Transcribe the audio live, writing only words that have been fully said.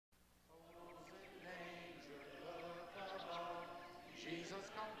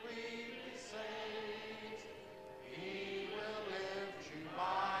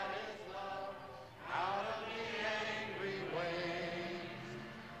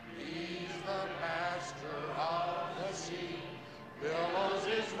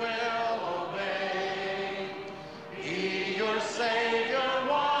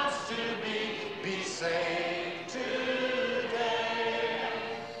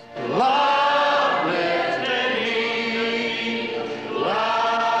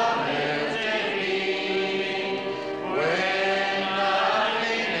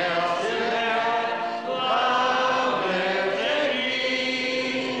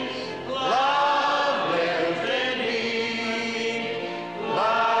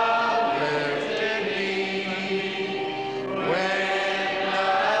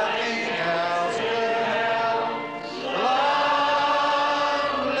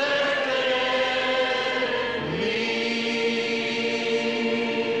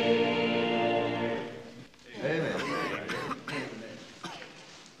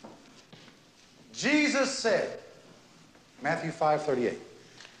Matthew 5:38.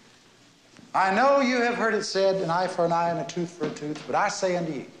 I know you have heard it said, an eye for an eye and a tooth for a tooth, but I say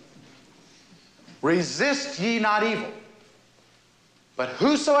unto you, resist ye not evil, but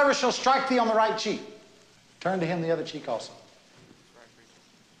whosoever shall strike thee on the right cheek, turn to him the other cheek also.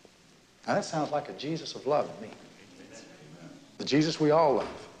 Now that sounds like a Jesus of love to me. The Jesus we all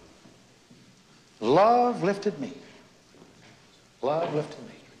love. Love lifted me. Love lifted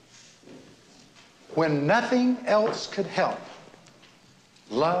me. When nothing else could help,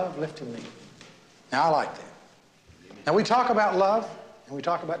 love lifted me. Now I like that. Now we talk about love and we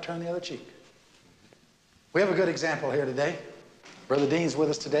talk about turn the other cheek. We have a good example here today. Brother Dean's with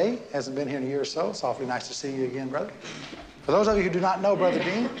us today. Hasn't been here in a year or so. It's awfully nice to see you again, brother. For those of you who do not know Brother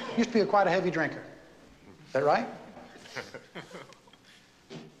Dean, he used to be quite a heavy drinker. Is that right?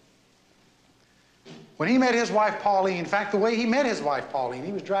 When he met his wife Pauline, in fact, the way he met his wife Pauline,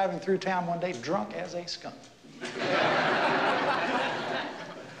 he was driving through town one day drunk as a skunk.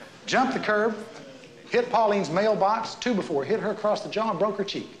 Jumped the curb, hit Pauline's mailbox, 2 before, hit her across the jaw and broke her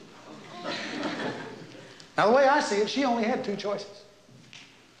cheek. Now, the way I see it, she only had 2 choices.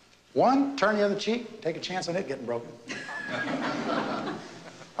 One, turn the other cheek, take a chance on it getting broken.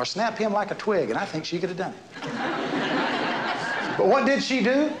 Or snap him like a twig, and I think she could have done it. But what did she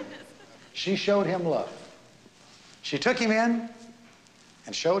do? She showed him love. She took him in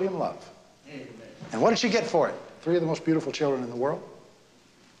and showed him love. Amen. And what did she get for it? 3 of the most beautiful children in the world.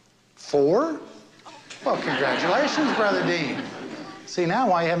 4? Well, congratulations, Brother Dean. See now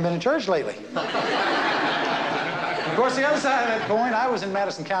why you haven't been in church lately. Of course, the other side of that coin, I was in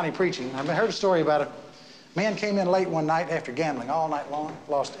Madison County preaching. I heard a story about a man came in late one night after gambling all night long,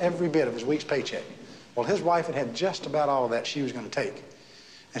 lost every bit of his week's paycheck. Well, his wife had had just about all of that she was going to take.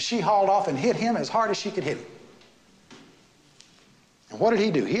 And she hauled off and hit him as hard as she could hit him. And what did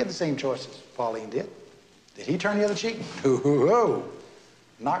he do? He had the same choices Pauline did. Did he turn the other cheek? No.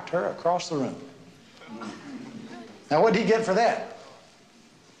 Knocked her across the room. Now, what did he get for that?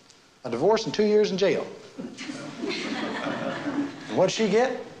 A divorce and 2 years in jail. And what did she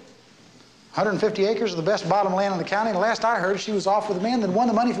get? 150 acres of the best bottom land in the county, and the last I heard, she was off with a man that won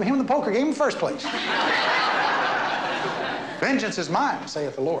the money from him in the poker game in the first place. Vengeance is mine,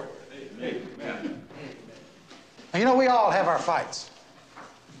 saith the Lord. Amen. Now, you know, we all have our fights.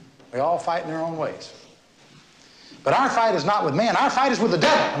 We all fight in our own ways. But our fight is not with man. Our fight is with the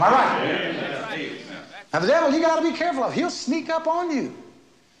devil. Am I right? Amen. Now, the devil, you got to be careful of. He'll sneak up on you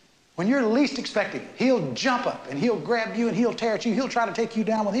when you're least expecting it. He'll jump up, and he'll grab you, and he'll tear at you. He'll try to take you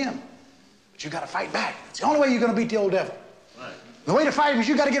down with him. But you got to fight back. It's the only way you're going to beat the old devil. Right. The way to fight him is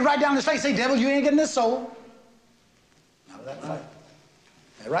you got to get right down in his face. Say, devil, you ain't getting this soul. Out of that fight.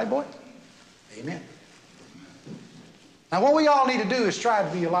 Is that right, boy? Amen. Now, what we all need to do is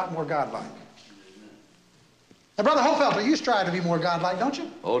strive to be a lot more godlike. Now, Brother Hofelter, you strive to be more godlike, don't you?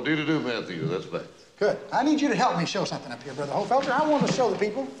 Oh, do, Matthew. That's right. Good. I need you to help me show something up here, Brother Hofelter. I want to show the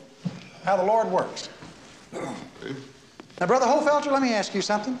people how the Lord works. Now, Brother Hofelter, let me ask you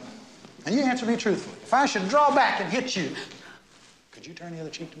something, and you answer me truthfully. If I should draw back and hit you, could you turn the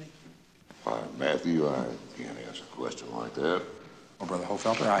other cheek to me? Why, Matthew, I can't answer a question like that. Well, Brother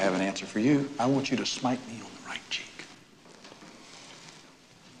Hofelter, I have an answer for you. I want you to smite me on the right cheek.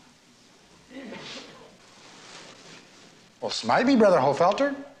 Well, smite me, Brother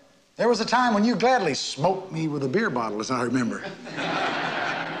Hofelter. There was a time when you gladly smoked me with a beer bottle, as I remember.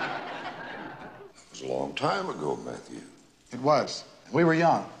 That was a long time ago, Matthew. It was. We were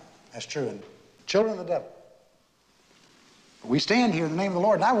young. That's true. And children of the devil. But we stand here in the name of the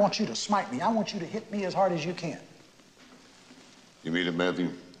Lord, and I want you to smite me. I want you to hit me as hard as you can. You mean it, Matthew?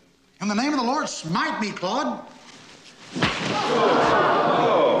 In the name of the Lord, smite me, Claude.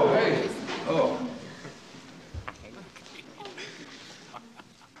 Oh. Hey. Oh.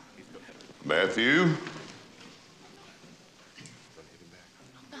 Matthew?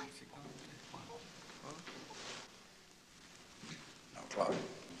 No, Claude.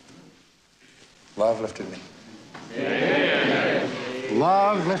 Love lifted me. Amen.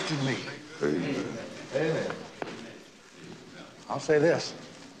 Love lifted me. Amen. Amen. I'll say this.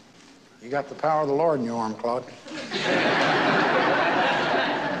 You got the power of the Lord in your arm, Claude.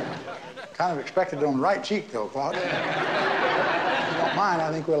 Kind of expected it on the right cheek, though, Claude. If you don't mind,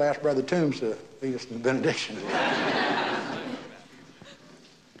 I think we'll ask Brother Toombs to lead us in the benediction.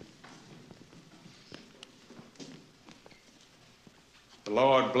 The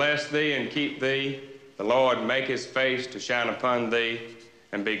Lord bless thee and keep thee. The Lord make his face to shine upon thee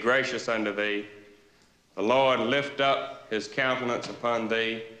and be gracious unto thee. The Lord lift up his countenance upon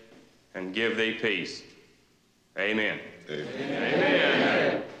thee and give thee peace. Amen. Amen.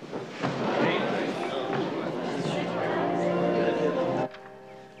 Amen. Amen.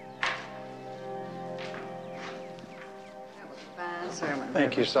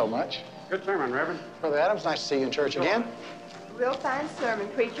 Thank you so much. Good sermon, Reverend. Brother Adams, nice to see you in church again. Real fine sermon,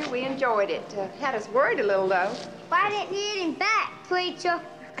 preacher. We enjoyed it. Had us worried a little, though. Why didn't you hit him back, preacher?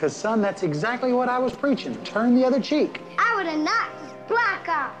 Because, son, that's exactly what I was preaching. Turn the other cheek. I would have knocked his block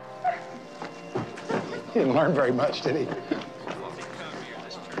off. He didn't learn very much, did he?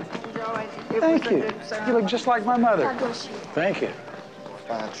 Enjoyed it. Thank was a you. good sermon. You look just like my mother. God bless you. Thank you.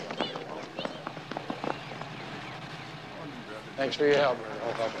 Thanks for your help,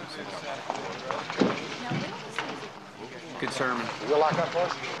 brother. Good sermon. You'll lock up for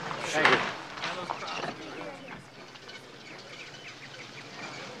us? Thank you.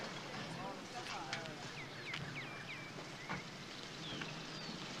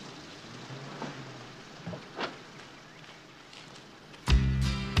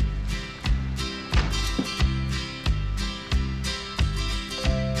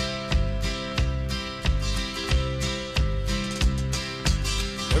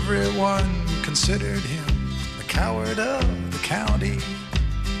 Everyone considered him the coward of the county.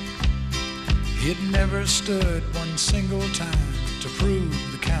 He'd never stood one single time to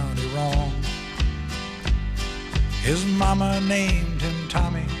prove the county wrong. His mama named him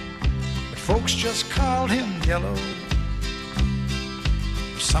Tommy, but folks just called him Yellow.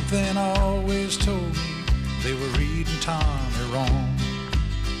 Something always told me they were reading Tommy wrong.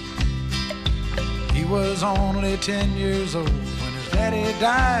 He was only 10 years old when his daddy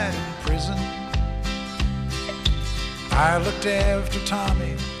died in prison. I looked after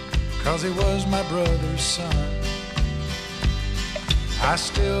Tommy 'cause he was my brother's son. I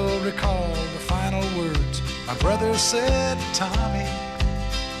still recall the final words my brother said to Tommy.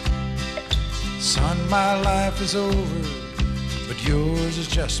 Son, my life is over, but yours has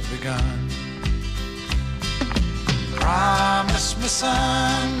just begun. Promise me,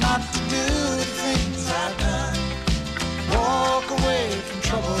 son, not to do the things I've done. Walk away from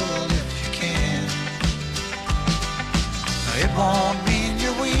trouble if you can. Now, it won't mean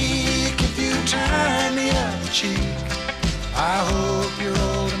you're weak if you turn the other cheek. I hope you're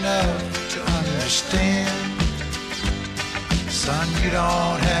old enough to understand. Son, you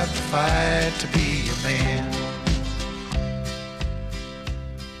don't have to fight to be a man.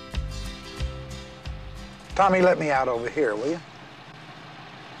 Tommy, let me out over here, will you?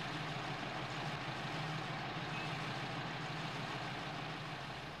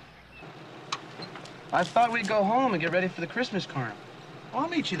 I thought we'd go home and get ready for the Christmas carnival. Well, I'll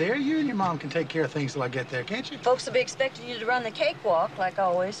meet you there. You and your mom can take care of things till I get there, can't you? Folks will be expecting you to run the cakewalk, like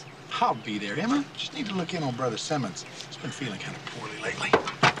always. I'll be there, Emma. Just need to look in on Brother Simmons. He's been feeling kind of poorly lately.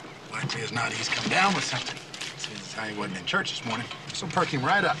 Likely as not, he's come down with something. Since he wasn't in church this morning, so perk him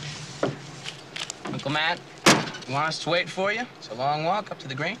right up. Uncle Matt, you want us to wait for you? It's a long walk up to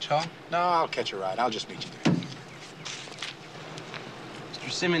the Grange Hall. No, I'll catch a ride. I'll just meet you there. Mr.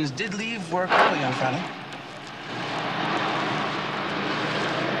 Simmons did leave work early on Friday.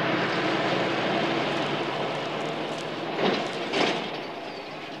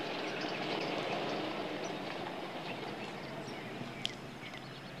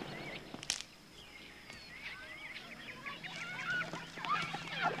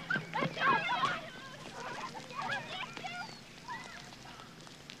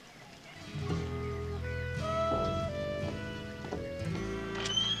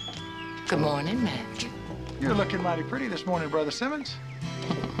 Good morning, Matthew. You're looking mighty pretty this morning, Brother Simmons.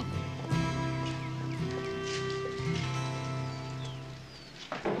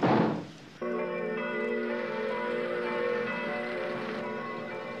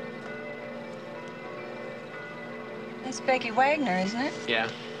 That's Becky Wagner, isn't it? Yeah.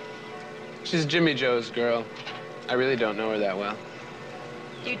 She's Jimmy Joe's girl. I really don't know her that well.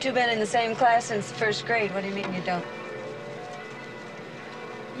 You two been in the same class since the first grade. What do you mean you don't?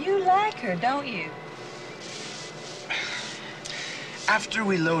 You like her, don't you? After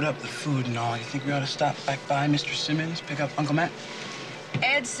we load up the food and all, you think we ought to stop back by Mr. Simmons, pick up Uncle Matt?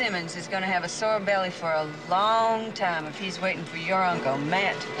 Ed Simmons is going to have a sore belly for a long time if he's waiting for your Uncle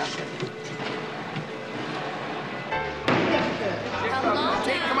Matt to come with him.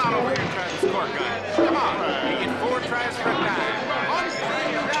 Come on over here and try the score, guys. Come on. You get 4 tries for a dime. 1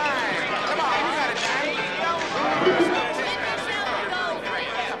 dime. Come on, you got a dime.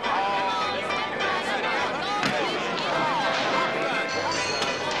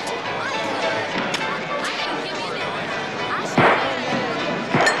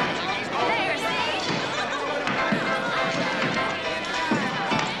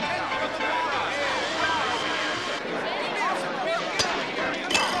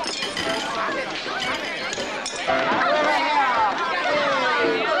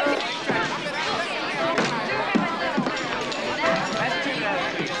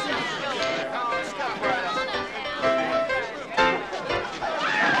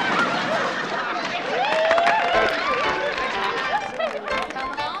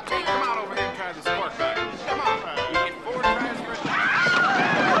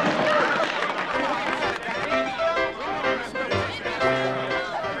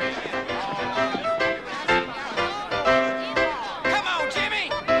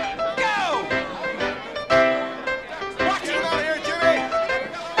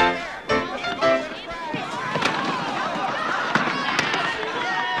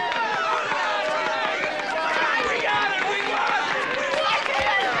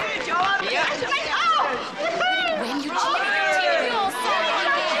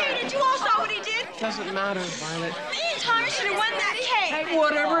 doesn't matter, Violet. Me and Tommy should have won that cake. Hey,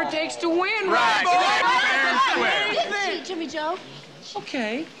 whatever it takes to win, Right. right? Jimmy Joe.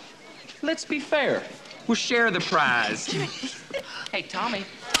 Okay, let's be fair. We'll share the prize. Hey, Tommy.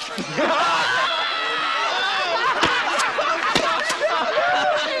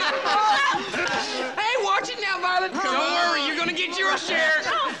 Hey, watch it now, Violet. Don't worry, you're gonna get your share.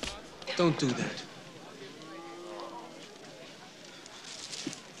 Don't do that.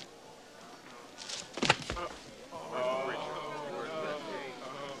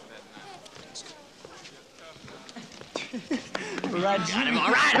 Got him,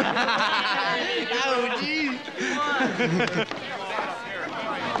 all right. Oh, geez.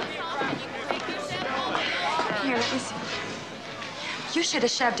 Here, let me see. You should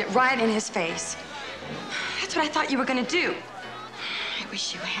have shoved it right in his face. That's what I thought you were gonna do. I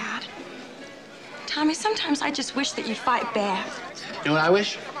wish you had. Tommy, sometimes I just wish that you'd fight back. You know what I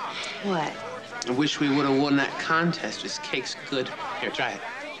wish? What? I wish we would have won that contest. This cake's good. Here, try it.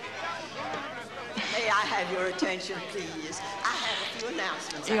 May I have your attention, please? I have a few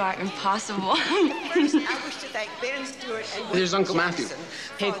announcements. You are impossible. First, I wish to thank Ben Stewart and There's William Uncle Matthew. Jackson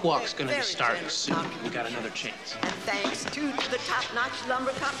Cake for Walk's their gonna be very starting generous soon. We contribution. got another chance. And thanks to the top-notch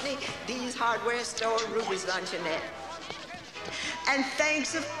lumber company, Dee's Hardware Store, Ruby's Luncheonette. And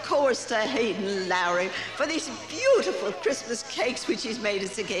thanks, of course, to Hayden Lowry for these beautiful Christmas cakes which he's made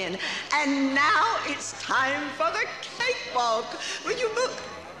us again. And now it's time for the cake walk. Will you look?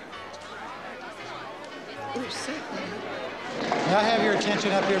 Oh, certainly. May I have your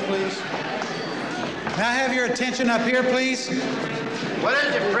attention up here, please? May I have your attention up here, please? What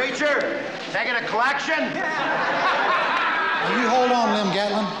is it, preacher? Taking a collection? Now, you hold on, Lem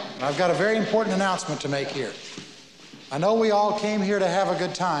Gatlin. I've got a very important announcement to make here. I know we all came here to have a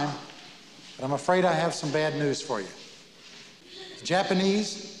good time, but I'm afraid I have some bad news for you. The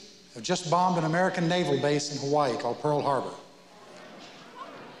Japanese have just bombed an American naval base in Hawaii called Pearl Harbor.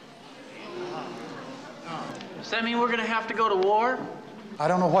 Does that mean we're gonna have to go to war? I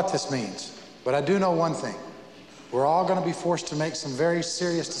don't know what this means, but I do know one thing. We're all going to be forced to make some very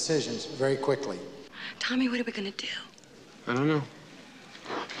serious decisions very quickly. Tommy, what are we gonna do? I don't know.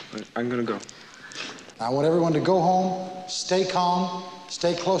 I'm gonna go. I want everyone to go home, stay calm,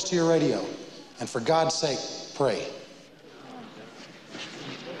 stay close to your radio, and for God's sake, pray.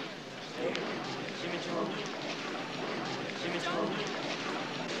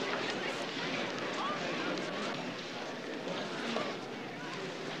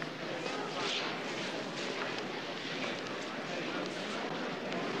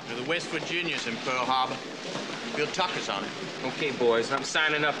 The West Virginia's in Pearl Harbor. Bill Tucker's on it. Okay, boys, I'm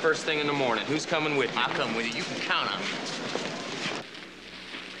signing up first thing in the morning. Who's coming with you? I'll come with you. You can count on me.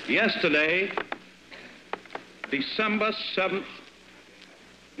 Yesterday, December 7th,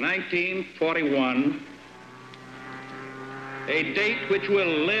 1941, a date which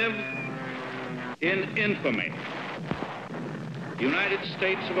will live in infamy. The United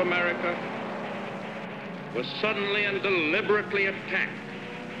States of America was suddenly and deliberately attacked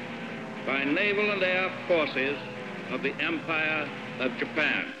by naval and air forces of the Empire of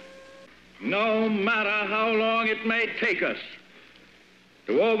Japan. No matter how long it may take us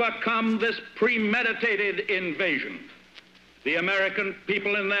to overcome this premeditated invasion, the American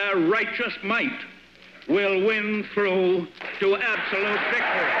people in their righteous might will win through to absolute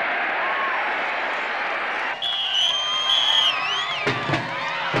victory.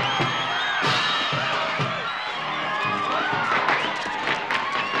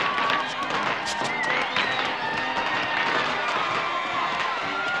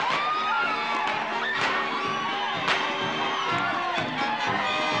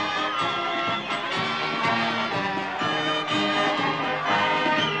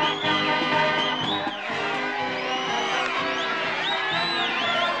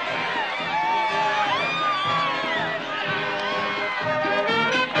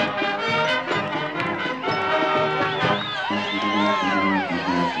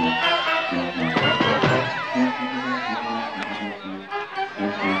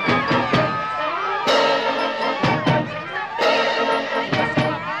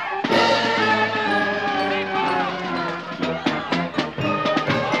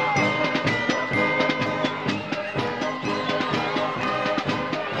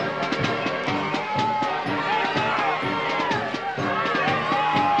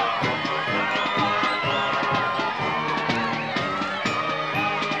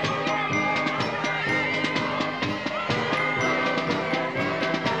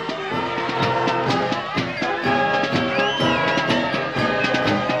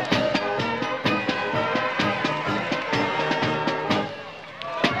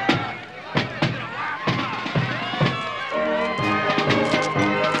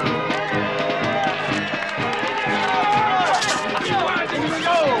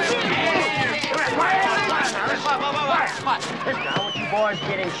 boys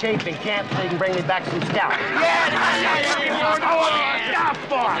get in shape in camp so you can bring me back some stout.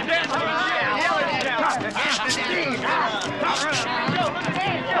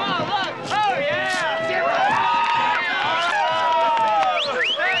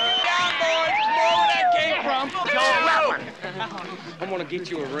 I'm gonna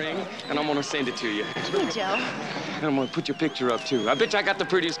get you a ring, and I'm gonna send it to you. Jimmy Joe. And I'm gonna put your picture up, too. I bet you I got the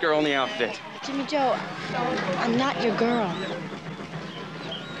prettiest girl in the outfit. Jimmy Joe, I'm not your girl.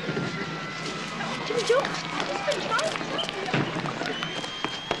 Jimmy Joe,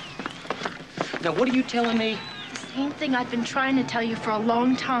 Now, what are you telling me? the same thing I've been trying to tell you for a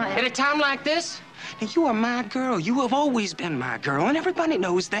long time. At a time like this? Now, you are my girl. You have always been my girl, and everybody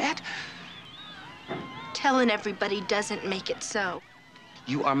knows that. Telling everybody doesn't make it so.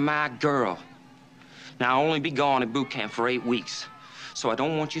 You are my girl. Now, I'll only be gone at boot camp for 8 weeks, so I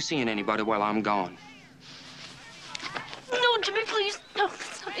don't want you seeing anybody while I'm gone. No, Jimmy, please. No,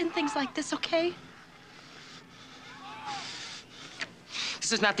 let's not end things like this, okay?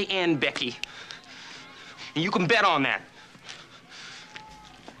 This is not the end, Becky. And you can bet on that.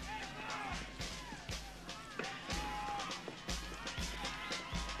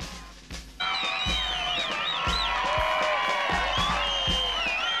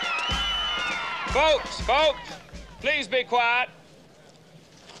 Folks, please be quiet.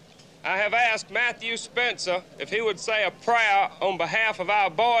 I have asked Matthew Spencer if he would say a prayer on behalf of our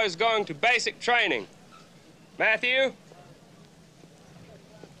boys going to basic training. Matthew?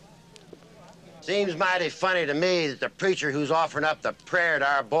 Seems mighty funny to me that the preacher who's offering up the prayer to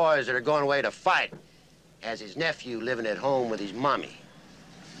our boys that are going away to fight has his nephew living at home with his mommy.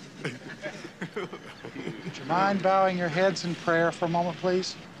 Would you mind bowing your heads in prayer for a moment,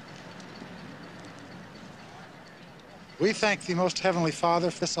 please? We thank thee, most heavenly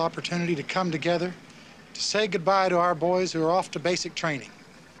Father, for this opportunity to come together to say goodbye to our boys who are off to basic training.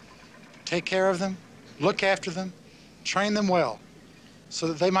 Take care of them, look after them, train them well, so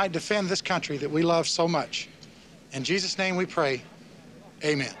that they might defend this country that we love so much. In Jesus' name we pray,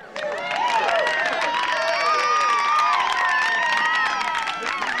 amen.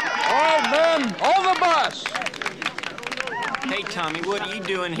 All right, men, on the bus. Hey, Tommy, what are you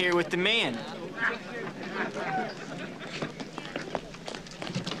doing here with the men?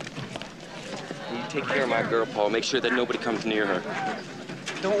 You take care of my girl, Paul. Make sure that nobody comes near her.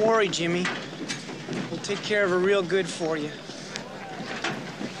 Don't worry, Jimmy. We'll take care of her real good for you.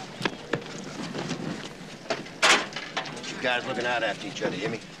 You guys looking out after each other, hear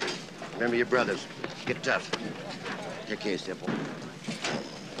me? Remember your brothers. Get tough. Take care, Simple.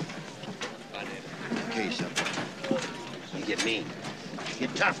 Take care, Simple. You get mean.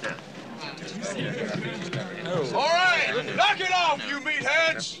 Get tough now. All right, knock it off, you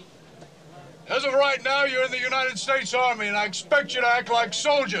meatheads! As of right now, you're in the United States Army, and I expect you to act like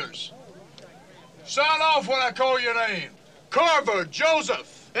soldiers. Sound off when I call your name. Carver,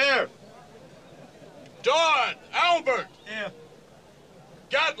 Joseph. Here. Don, Albert. Here.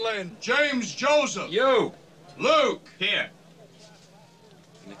 Gatlin, James Joseph. You. Luke. Here.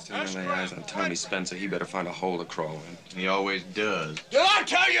 Next time I lay eyes on Tommy Spencer, he better find a hole to crawl in. He always does. Did I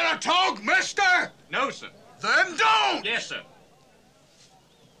tell you to talk, mister? No, sir. Then don't! Yes, sir.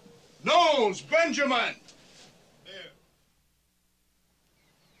 Knowles, Benjamin.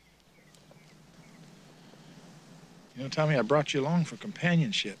 You know, Tommy, I brought you along for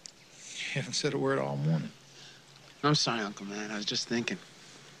companionship. You haven't said a word all morning. I'm sorry, Uncle Man. I was just thinking.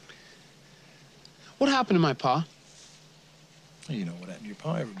 What happened to my pa? Well, you know what happened to your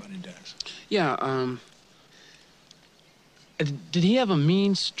pa. Everybody does. Yeah, did he have a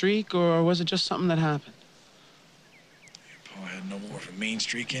mean streak, or was it just something that happened? Your pa had no more of a mean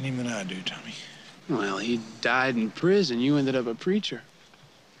streak in him than I do, Tommy. Well, he died in prison. You ended up a preacher.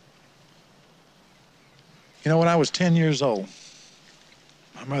 You know, when I was 10 years old,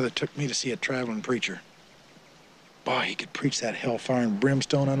 my mother took me to see a traveling preacher. Boy, he could preach that hellfire and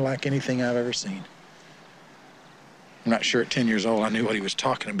brimstone unlike anything I've ever seen. I'm not sure at 10 years old I knew what he was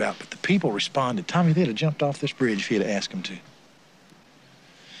talking about, but the people responded. Tommy, they'd have jumped off this bridge if he'd have asked them to.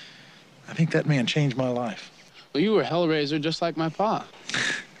 I think that man changed my life. Well, you were a hellraiser just like my pa.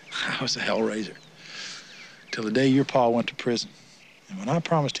 I was a hellraiser. Till the day your pa went to prison. And when I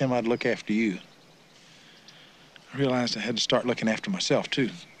promised him I'd look after you, I realized I had to start looking after myself, too.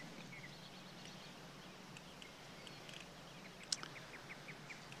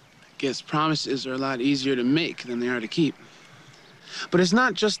 I guess promises are a lot easier to make than they are to keep. But it's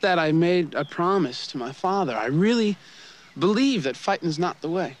not just that I made a promise to my father. I really believe that fighting's not the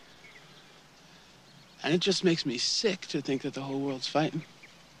way. And it just makes me sick to think that the whole world's fighting.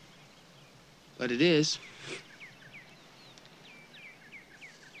 But it is.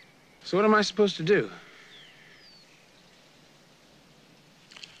 So what am I supposed to do?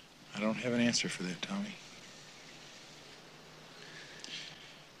 I don't have an answer for that, Tommy.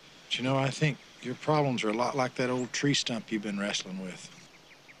 But you know, I think your problems are a lot like that old tree stump you've been wrestling with.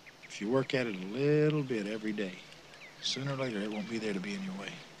 If you work at it a little bit every day, sooner or later it won't be there to be in your way.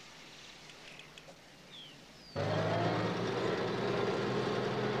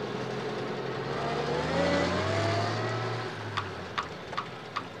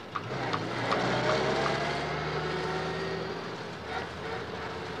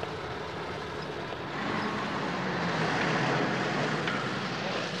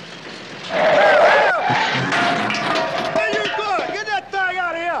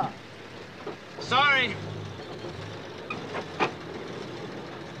 Sorry.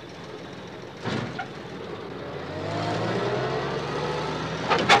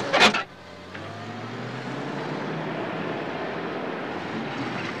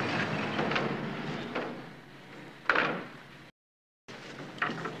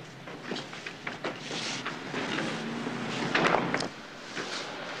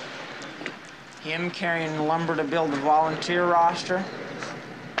 Him carrying lumber to build the volunteer roster?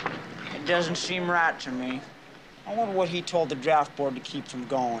 It doesn't seem right to me. I wonder what he told the draft board to keep from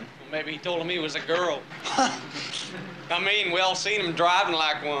going. Maybe he told him he was a girl. I mean, we all seen him driving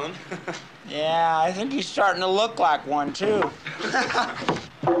like one. Yeah, I think he's starting to look like one, too.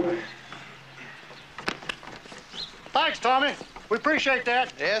 Thanks, Tommy. We appreciate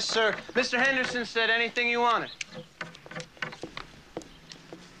that. Yes, sir. Mr. Henderson said anything you wanted.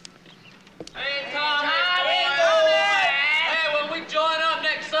 Hey, Tommy. Hey, when we join up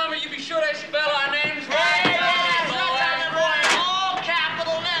next summer, you be sure they spell our names right. All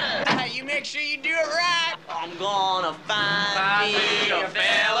capital letters. You make sure you do it right. I'm gonna find me a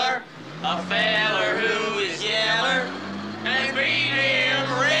feller who is yeller, and beat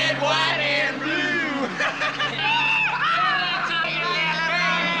him red, white, and blue.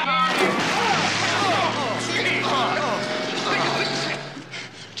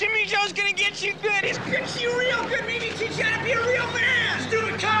 Jimmy Joe's gonna get you good. He's gonna get you real good. Maybe teach you how to be a real man.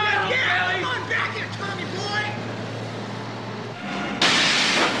 Stupid car. Yeah, come on back here, Tommy boy.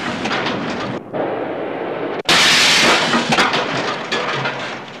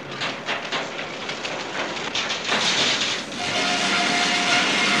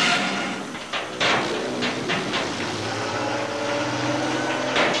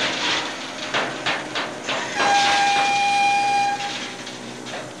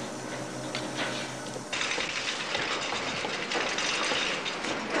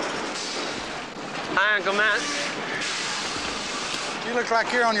 Hi, Uncle Matt. You look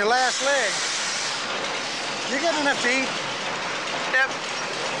like you're on your last leg. You getting enough to eat? Yep.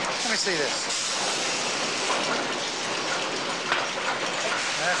 Let me see this.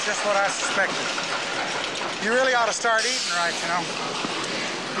 That's just what I suspected. You really ought to start eating right, you know.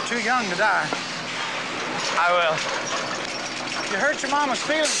 You're too young to die. I will. You hurt your mama's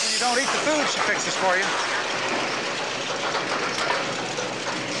feelings when you don't eat the food she fixes for you.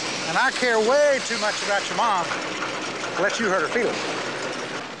 And I care way too much about your mom to let you hurt her feelings.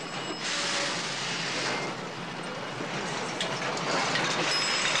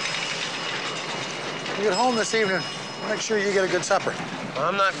 You get home this evening, make sure you get a good supper.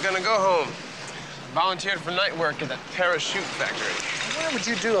 I'm not gonna go home. Volunteered for night work at that parachute factory. Why would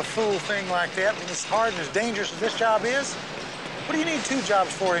you do a fool thing like that when as hard and as dangerous as this job is? What do you need two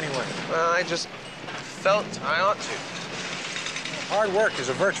jobs for anyway? Well, I just felt I ought to. Hard work is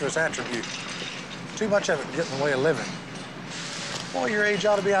a virtuous attribute. Too much of it can get in the way of living. Boy, your age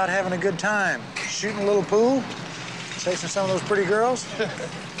ought to be out having a good time. Shooting a little pool, chasing some of those pretty girls.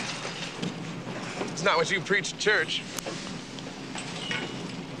 It's not what you preach at church.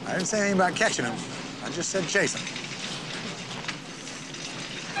 I didn't say anything about catching them. I just said chasing.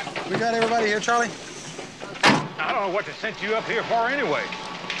 We got everybody here, Charlie? I don't know what they sent you up here for anyway.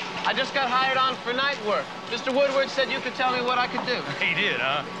 I just got hired on for night work. Mr. Woodward said you could tell me what I could do. He did,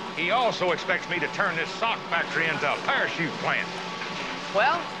 huh? He also expects me to turn this sock factory into a parachute plant.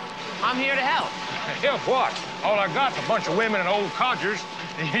 Well, I'm here to help. Help what? All I got's a bunch of women and old codgers.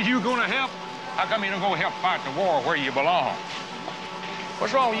 You gonna help? How come you don't go help fight the war where you belong?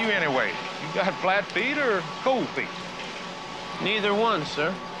 What's wrong with you anyway? You got flat feet or cold feet? Neither one,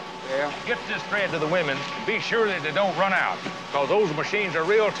 sir. Yeah. Get this thread to the women and be sure that they don't run out, because those machines are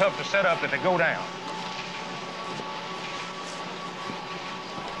real tough to set up if they go down.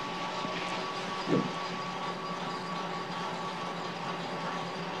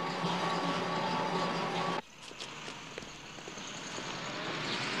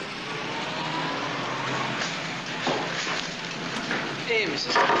 Hey,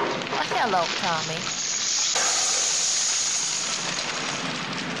 Mrs. Well, hello, Tommy.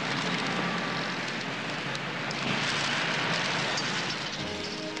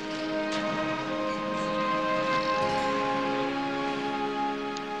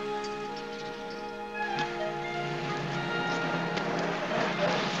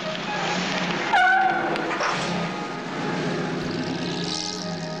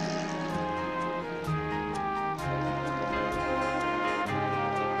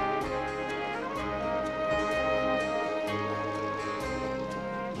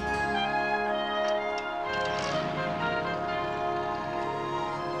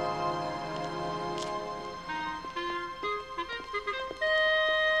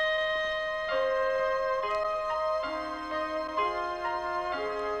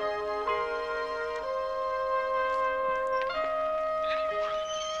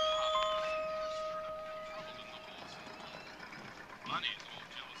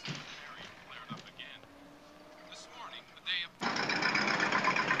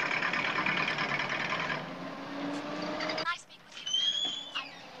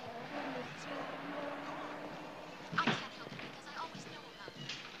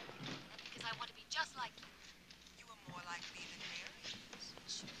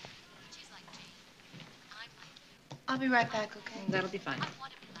 I'll be right back, okay? That'll be fine. I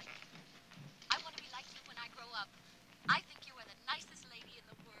want to be like you when I grow up. I think you are the nicest lady in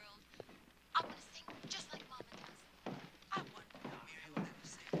the world. I want to sing just like Mama does. I want to know Mary will ever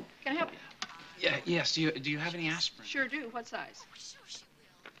sing. Can I help you? Yeah, yes. Do you have any aspirin? Sure do. What size? Oh, sure she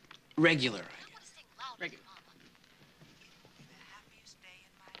will. Regular, I I want to sing loud Regular. like Mama. The happiest day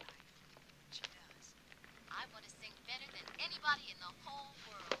in my life. She does. I want to sing better than anybody in the whole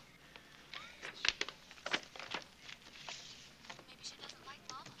world. Maybe she doesn't like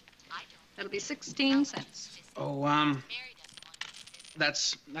Mama. I don't. That'll be 16 cents. Oh,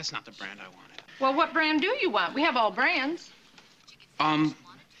 that's not the brand I wanted. Well, what brand do you want? We have all brands.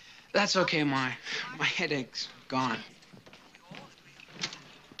 That's okay. My headache's gone.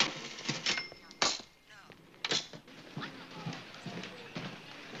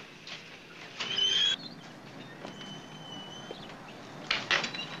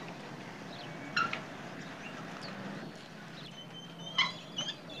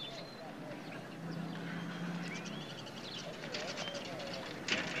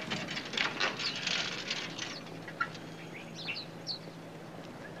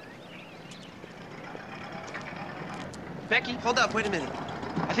 Becky, hold up, wait a minute.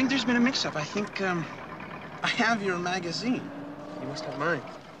 I think there's been a mix-up. I think, I have your magazine. You must have mine.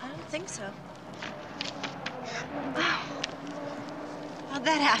 I don't think so. Oh. How'd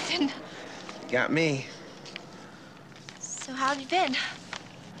that happen? Got me. So how have you been?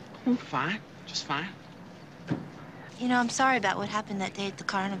 Oh, fine. Just fine. You know, I'm sorry about what happened that day at the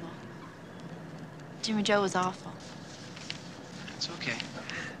carnival. Jimmy Joe was awful. It's okay.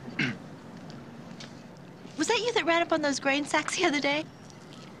 Was that you that ran up on those grain sacks the other day?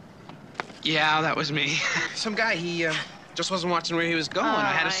 Yeah, that was me. Some guy, he just wasn't watching where he was going.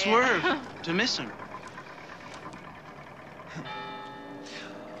 I had to swerve yeah. to miss him.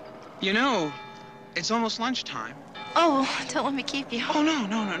 You know, it's almost lunchtime. Oh, don't let me keep you. Oh, no,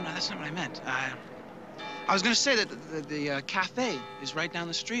 that's not what I meant. I was going to say that the cafe is right down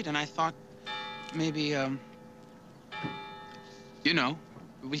the street, and I thought maybe, you know,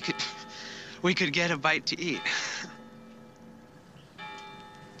 we could get a bite to eat.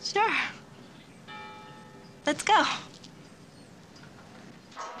 Sure. Let's go.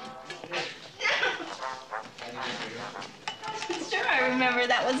 Sure, I remember.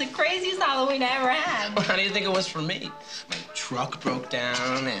 That was the craziest Halloween I ever had. How do you think it was for me? My truck broke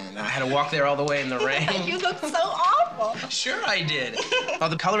down, and I had to walk there all the way in the rain. You look so awful. Sure I did. All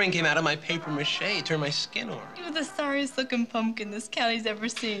the coloring came out of my paper mache. It turned my skin orange. You were the sorriest looking pumpkin this county's ever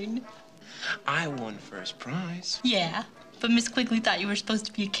seen. I won first prize. Yeah, but Miss Quigley thought you were supposed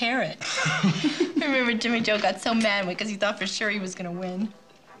to be a carrot. Remember, Jimmy Joe got so mad because he thought for sure he was gonna win.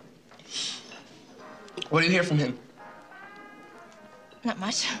 What do you hear from him? Not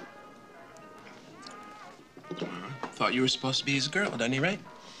much. Thought you were supposed to be his girl, doesn't he, right?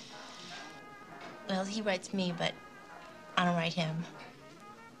 Well, he writes me, but I don't write him.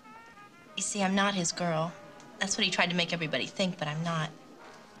 You see, I'm not his girl. That's what he tried to make everybody think, but I'm not.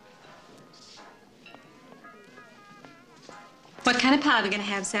 What kind of pie are we going to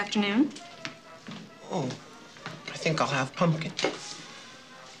have this afternoon? Oh, I think I'll have pumpkin.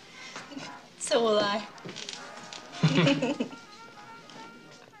 So will I.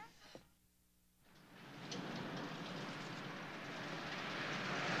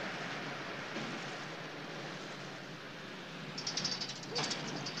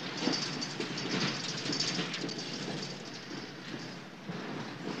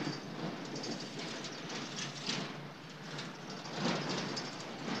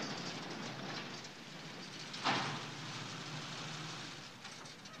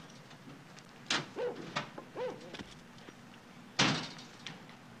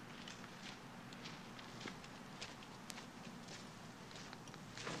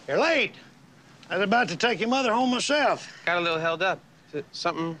 You're late. I was about to take your mother home myself. Got a little held up. Is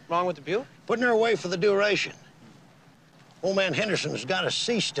something wrong with the Buick? Putting her away for the duration. Old man Henderson's got a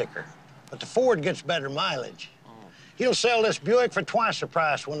C sticker, but the Ford gets better mileage. He'll sell this Buick for twice the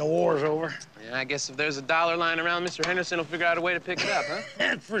price when the war's over. Yeah, I guess if there's a dollar lying around, Mr. Henderson will figure out a way to pick it up, huh?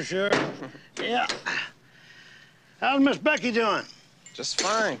 That's for sure. Yeah. How's Miss Becky doing? Just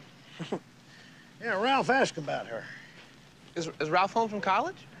fine. Yeah, Ralph asked about her. Is Ralph home from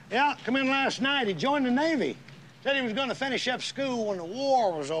college? Yeah, come in last night. He joined the Navy. Said he was going to finish up school when the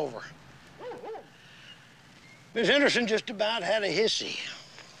war was over. Miss Henderson just about had a hissy.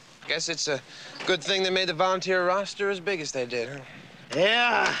 Guess it's a good thing they made the volunteer roster as big as they did, huh?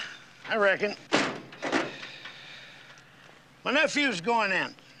 Yeah, I reckon. My nephew's going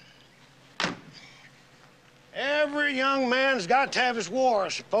in. Every young man's got to have his war, I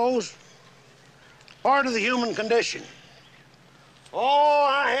suppose. Part of the human condition. Oh,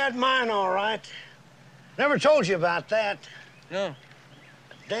 I had mine all right. Never told you about that. No.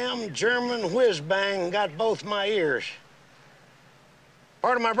 Damn German whiz-bang got both my ears.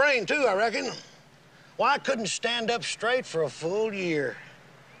 Part of my brain, too, I reckon. Well, I couldn't stand up straight for a full year.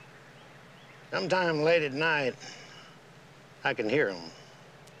 Sometime late at night, I can hear them.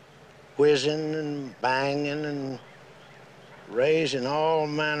 Whizzing and banging and raising all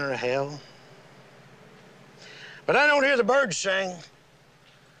manner of hell. But I don't hear the birds sing.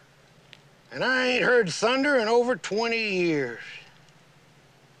 And I ain't heard thunder in over 20 years.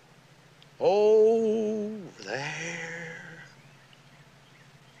 Over there,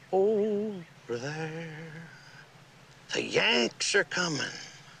 over there, the Yanks are coming.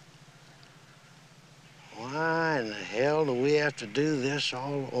 Why in the hell do we have to do this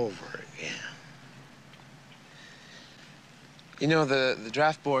all over again? You know, the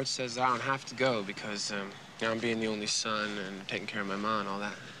draft board says I don't have to go because, you know, I'm being the only son and taking care of my mom and all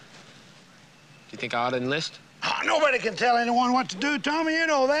that. Do you think I ought to enlist? Oh, nobody can tell anyone what to do, Tommy. You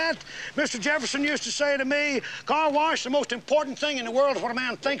know that. Mr. Jefferson used to say to me, car wash, the most important thing in the world is what a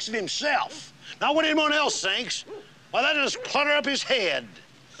man thinks of himself, not what anyone else thinks. Well, that just clutter up his head.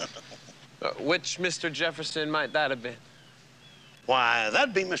 Which Mr. Jefferson might that have been? Why,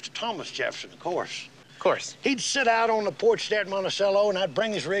 that'd be Mr. Thomas Jefferson, of course. Of course. He'd sit out on the porch there at Monticello, and I'd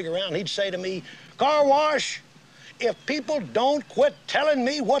bring his rig around, and he'd say to me, car wash, if people don't quit telling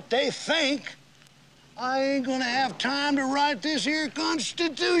me what they think, I ain't gonna have time to write this here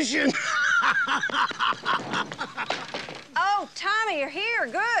Constitution. Oh, Tommy, you're here.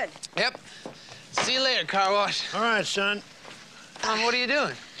 Good. Yep. See you later, car wash. All right, son. Mom, what are you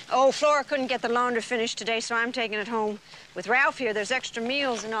doing? Oh, Flora couldn't get the laundry finished today, so I'm taking it home. With Ralph here, there's extra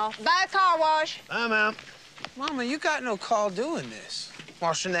meals and all. Bye, car wash. I'm out. Mama, you got no call doing this.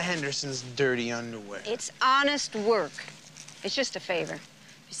 Washing the Hendersons' dirty underwear. It's honest work. It's just a favor.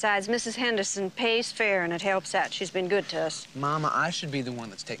 Besides, Mrs. Henderson pays fair, and it helps out. She's been good to us. Mama, I should be the one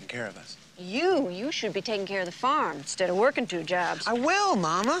that's taking care of us. You should be taking care of the farm instead of working 2 jobs. I will,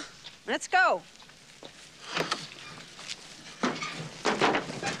 Mama. Let's go.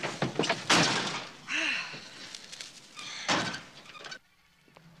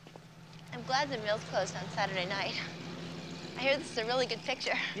 I'm glad the mill's closed on Saturday night. I hear this is a really good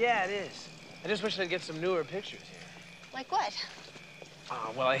picture. Yeah, it is. I just wish they'd get some newer pictures here. Like what?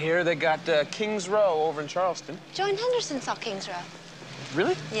 Well, I hear they got Kings Row over in Charleston. Joan Henderson saw Kings Row.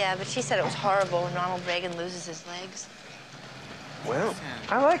 Really? Yeah, but she said it was horrible when Ronald Reagan loses his legs. Well,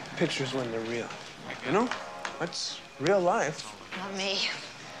 I like pictures when they're real. You know? That's real life. Not me.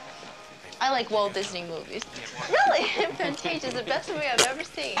 I like Walt Disney movies. Really? Fantasia's the best movie I've ever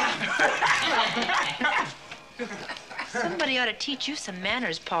seen. Somebody ought to teach you some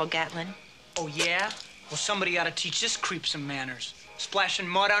manners, Paul Gatlin. Oh, yeah? Well, somebody ought to teach this creep some manners. Splashing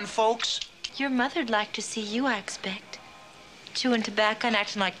mud on folks. Your mother'd like to see you, I expect. Chewing tobacco and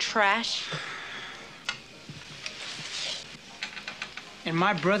acting like trash. And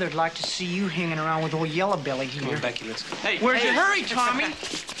my brother'd like to see you hanging around with old Yellow Belly here. Come on, Becky, let's go. Hey, where'd you hurry, Tommy?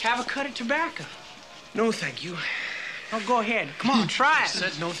 Have a cut of tobacco. No, thank you. Oh, go ahead. Come on, try it.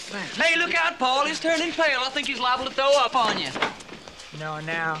 Said no thanks. Hey, look out, Paul. He's turning pale. I think he's liable to throw up on you. No,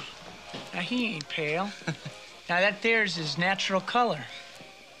 now he ain't pale. Now, that there's his natural color.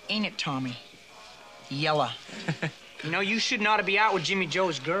 Ain't it, Tommy? Yellow. You know, you shouldn't ought to be out with Jimmy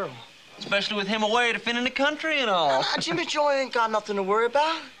Joe's girl. Especially with him away defending the country and all. Jimmy Joe ain't got nothing to worry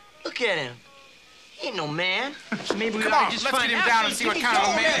about. Look at him. He ain't no man. Maybe we Come ought on, to just let's find get him out. down and see what kind of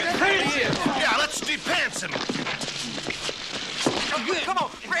a man he is. Yeah, let's de-pants him. Come on,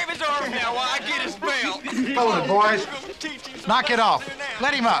 grab his arm now while I get his belt. Hold it, boys. Knock it off.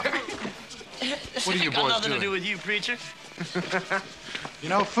 Let him up. What are you boys got nothing doing? to do with you, preacher. You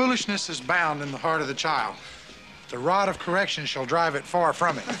know, foolishness is bound in the heart of the child. The rod of correction shall drive it far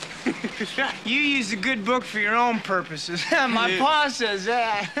from it. You use a good book for your own purposes. My pa says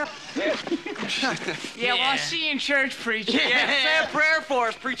that. Yeah, well, I'll see you in church, preacher. Yeah, say a prayer for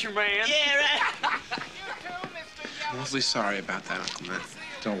us, preacher man. Yeah, right. I'm awfully sorry about that, Uncle Matt.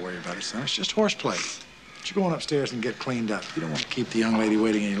 Don't worry about it, son. It's just horseplay. But you're going upstairs and get cleaned up. You don't want to keep the young lady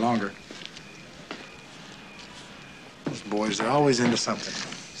waiting any longer. Those boys, they're always into something.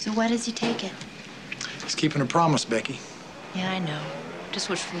 So why does he take it? He's keeping a promise, Becky. Yeah, I know. Just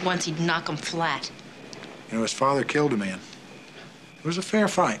wish for once he'd knock him flat. You know, his father killed a man. It was a fair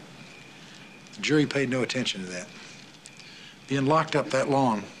fight. The jury paid no attention to that. Being locked up that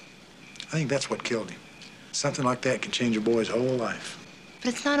long, I think that's what killed him. Something like that can change a boy's whole life.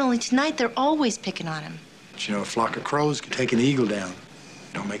 But it's not only tonight, they're always picking on him. But you know, a flock of crows can take an eagle down.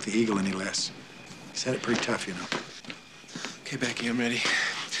 Don't make the eagle any less. He said it pretty tough, you know. Okay, Becky, I'm ready.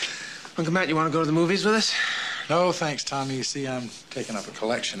 Uncle Matt, you want to go to the movies with us? No, thanks, Tommy. You see, I'm taking up a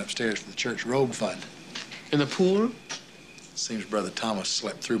collection upstairs for the church robe fund. In the pool room? Seems Brother Thomas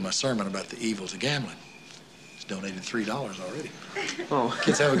slept through my sermon about the evils of gambling. He's donated $3 already. Oh.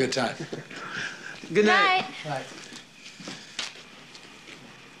 Kids, have a good time. Good night. Night.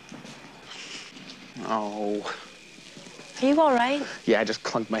 Oh. Are you all right? Yeah, I just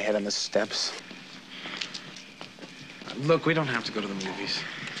clunked my head on the steps. Look, we don't have to go to the movies.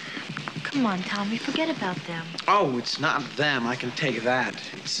 Come on, Tommy, forget about them. Oh, it's not them. I can take that.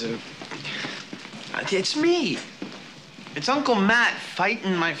 It's me. It's Uncle Matt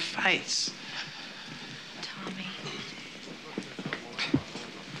fighting my fights. Tommy.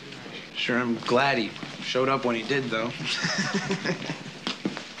 Sure, I'm glad he showed up when he did, though.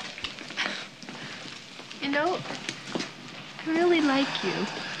 You know, I really like you.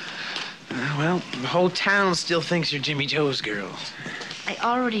 Well, the whole town still thinks you're Jimmy Joe's girl. I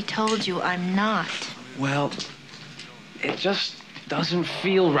already told you I'm not. Well, it just doesn't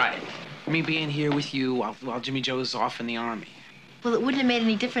feel right. Me being here with you while Jimmy Joe's off in the army. Well, it wouldn't have made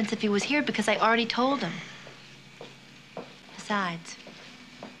any difference if he was here because I already told him. Besides,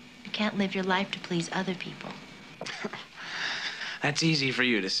 you can't live your life to please other people. That's easy for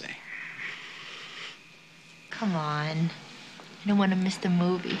you to say. Come on. You don't want to miss the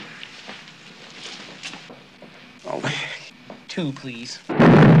movie. Oh, 2, please. German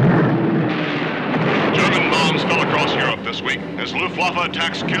bombs fell across Europe this week as Luftwaffe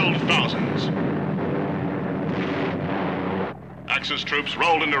attacks killed thousands. Axis troops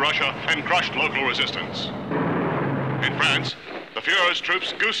rolled into Russia and crushed local resistance. In France, the Führer's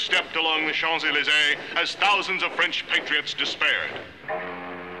troops goose-stepped along the Champs-Élysées as thousands of French patriots despaired.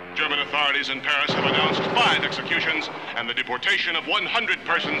 German authorities in Paris have announced 5 executions and the deportation of 100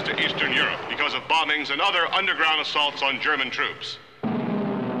 persons to Eastern Europe because of bombings and other underground assaults on German troops. In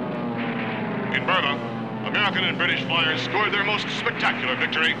Burma, American and British flyers scored their most spectacular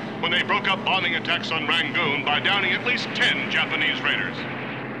victory when they broke up bombing attacks on Rangoon by downing at least 10 Japanese raiders.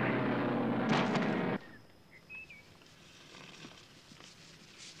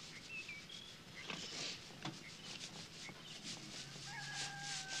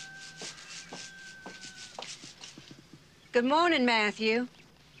 Good morning, Matthew.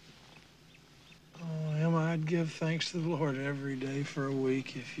 Oh, Emma, I'd give thanks to the Lord every day for a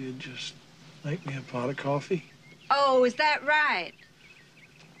week if you'd just make me a pot of coffee. Oh, is that right?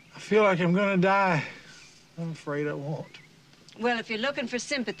 I feel like I'm gonna die. I'm afraid I won't. Well, if you're looking for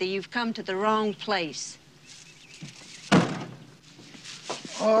sympathy, you've come to the wrong place.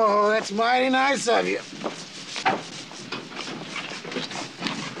 Oh, that's mighty nice of you.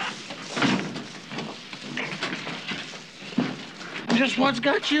 Just what's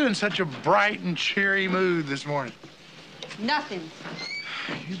got you in such a bright and cheery mood this morning? Nothing.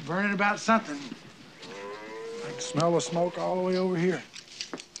 You burning about something. I can smell the smoke all the way over here.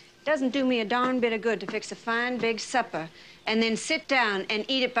 Doesn't do me a darn bit of good to fix a fine big supper and then sit down and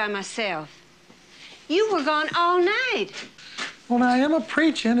eat it by myself. You were gone all night. Well, now, Emma,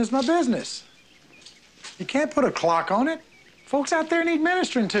 preaching is my business. You can't put a clock on it. Folks out there need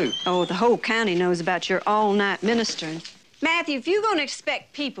ministering to. Oh, the whole county knows about your all-night ministering. Matthew, if you're going to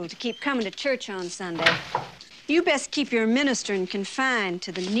expect people to keep coming to church on Sunday, you best keep your ministering confined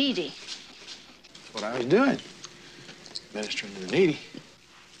to the needy. That's what I was doing. Ministering to the needy.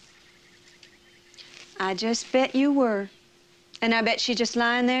 I just bet you were. And I bet she's just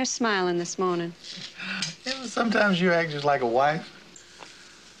lying there smiling this morning. Emma, sometimes you act just like a wife.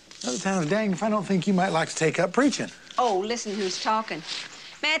 Other times, dang, if I don't think you might like to take up preaching. Oh, listen who's talking.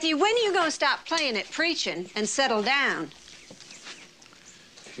 Matthew, when are you going to stop playing at preaching and settle down?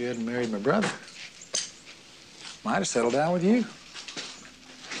 If you hadn't married my brother, might have settled down with you.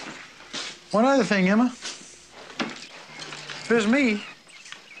 One other thing, Emma. If it was me,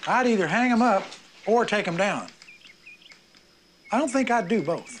 I'd either hang them up or take them down. I don't think I'd do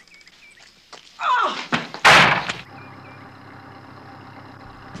both.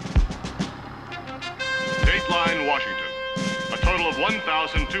 Dateline, Washington. A total of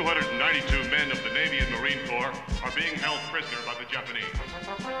 1,292 men of the Navy and Marine Corps are being held prisoner by the Japanese.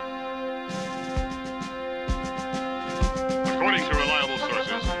 According to reliable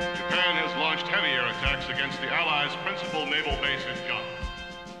sources, Japan has launched heavy air attacks against the Allies' principal naval base in Java.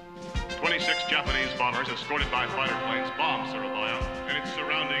 26 Japanese bombers escorted by fighter planes bombed Surabaya and its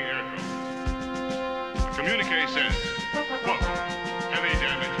surrounding airdrome. A communique says, quote, heavy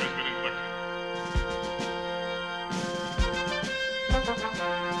damage has been inflicted.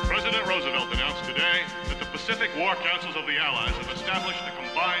 President Roosevelt announced today that the Pacific War Councils of the Allies have established a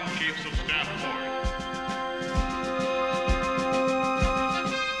combined Chiefs of Staff Board.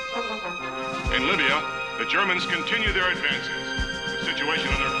 In Libya, the Germans continue their advances. The situation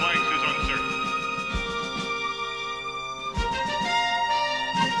on their flanks is uncertain.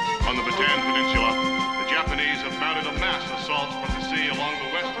 On the Bataan Peninsula, the Japanese have mounted a mass assault from the sea along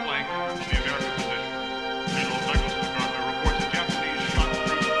the west flank of the American position. General Douglas MacArthur reports a Japanese shot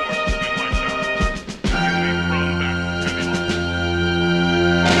through the force has been wiped out. The enemy thrown back with heavy losses.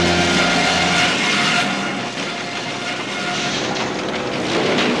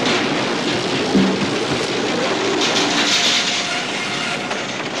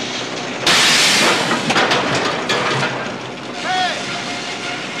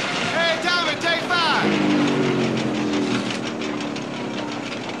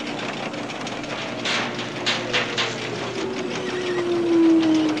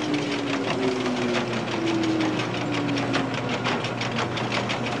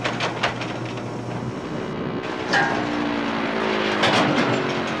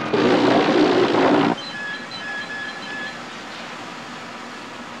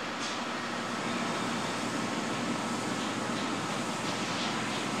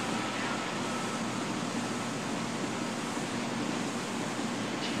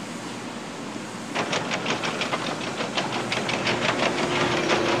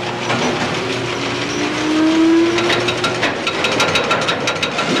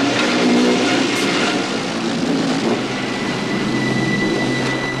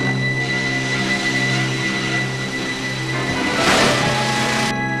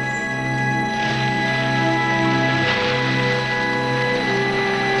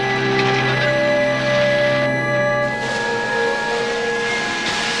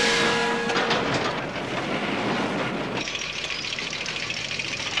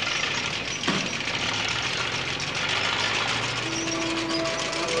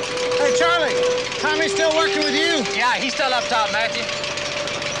 Tommy's still working with you? Yeah, he's still up top, Matthew.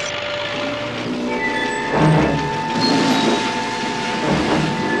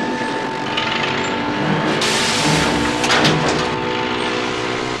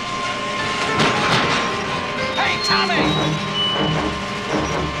 Hey, Tommy!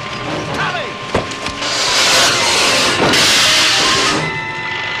 Tommy!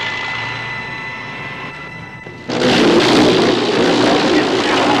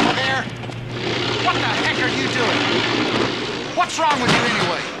 What's wrong with you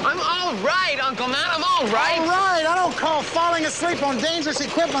anyway? I'm all right, Uncle Matt. I'm all right. All right. I don't call falling asleep on dangerous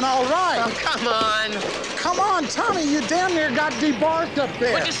equipment all right. Oh, come on. Come on, Tommy. You damn near got debarked up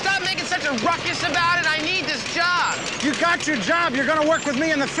there. Would you stop making such a ruckus about it? I need this job. You got your job. You're going to work with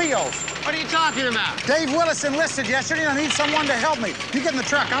me in the field. What are you talking about? Dave Willis enlisted yesterday, and I need someone to help me. You get in the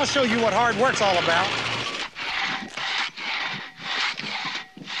truck. I'll show you what hard work's all about.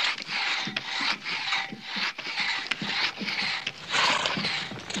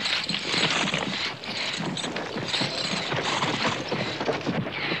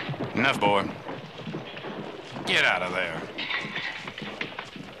 Enough, boy. Get out of there.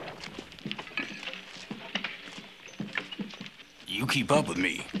 You keep up with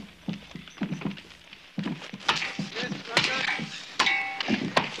me.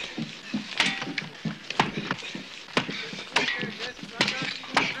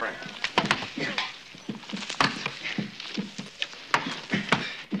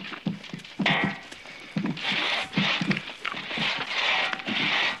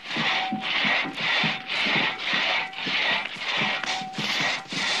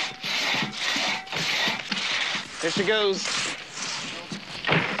 There she goes.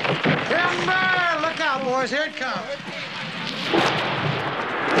 Timber! Look out, boys. Here it comes.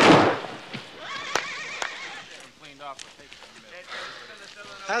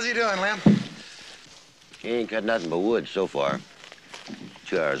 How's he doing, Lem? He ain't got nothing but wood so far.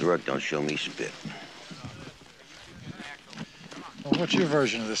 2 hours work don't show me spit. Well, what's your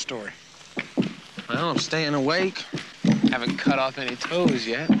version of this story? Well, I'm staying awake. Haven't cut off any toes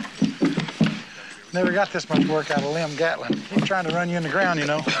yet. Never got this much work out of Lem Gatlin. He's trying to run you in the ground, you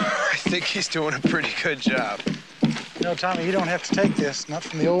know. I think he's doing a pretty good job. You know, Tommy, you don't have to take this. Not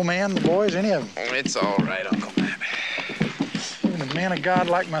from the old man, the boys, any of them. It's all right, Uncle Matt. Even a man of God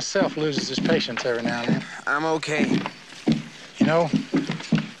like myself loses his patience every now and then. I'm okay. You know,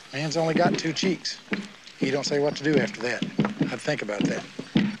 man's only got 2 cheeks. He don't say what to do after that. I'd think about that.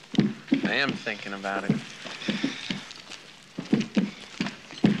 I am thinking about it.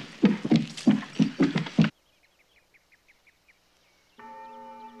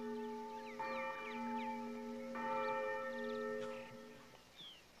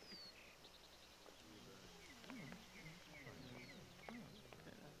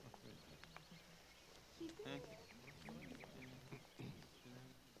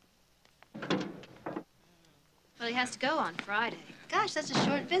 Well, he has to go on Friday. Gosh, that's a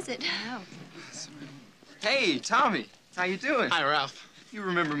short visit. I know. Hey, Tommy. How you doing? Hi, Ralph. You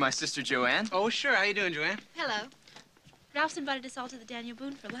remember my sister Joanne? Oh, sure. How you doing, Joanne? Hello. Ralph's invited us all to the Daniel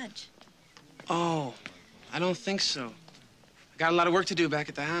Boone for lunch. Oh, I don't think so. I got a lot of work to do back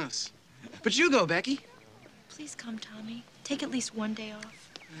at the house. But you go, Becky. Please come, Tommy. Take at least one day off.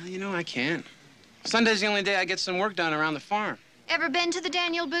 Well, you know, I can't. Sunday's the only day I get some work done around the farm. Ever been to the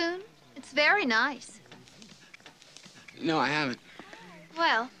Daniel Boone? It's very nice. No, I haven't.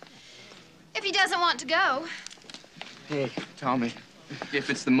 Well, if he doesn't want to go. Hey, Tommy. If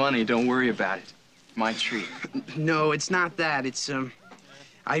it's the money, don't worry about it. My treat. No, it's not that. It's,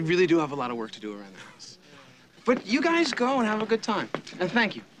 I really do have a lot of work to do around the house. But you guys go and have a good time. And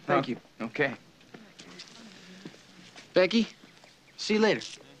thank you. Thank you. Okay. Becky, see you later.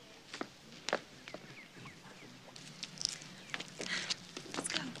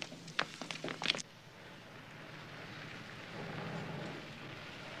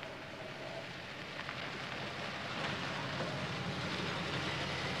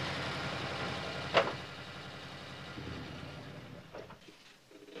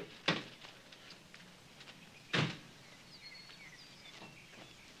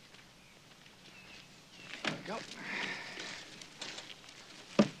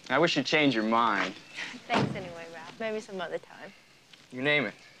 I wish you'd change your mind. Thanks anyway, Ralph. Maybe some other time. You name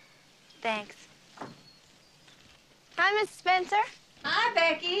it. Thanks. Hi, Miss Spencer. Hi,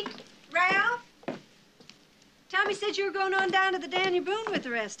 Becky. Ralph. Tommy said you were going on down to the Daniel Boone with the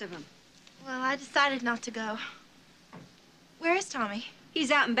rest of them. Well, I decided not to go. Where is Tommy?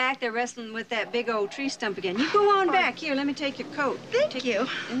 He's out and back there wrestling with that big old tree stump again. You go on back. Here, let me take your coat. Thank you.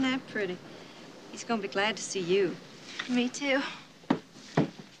 Isn't that pretty? He's gonna be glad to see you. Me too.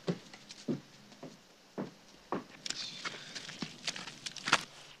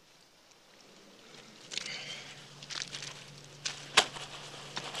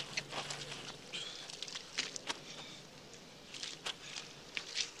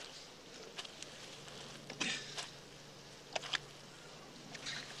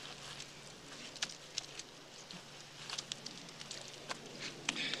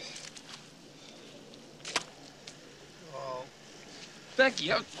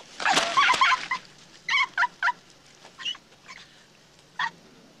 Becky, I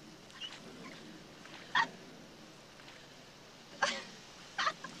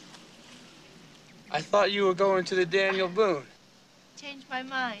thought you were going to the Daniel Boone. Changed my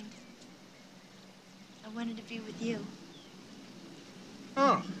mind. I wanted to be with you.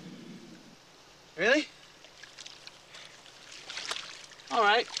 Oh. Really? All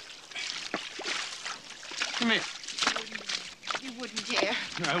right. Come here. You wouldn't dare.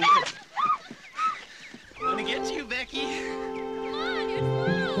 I would. Gonna get you, Becky. Come on, you're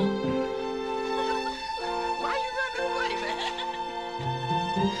slow. Why are you running away, man?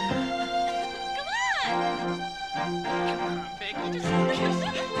 Come on, Becky. Just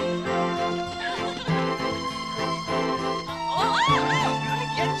oh, I'm gonna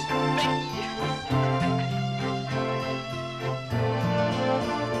get you, Becky.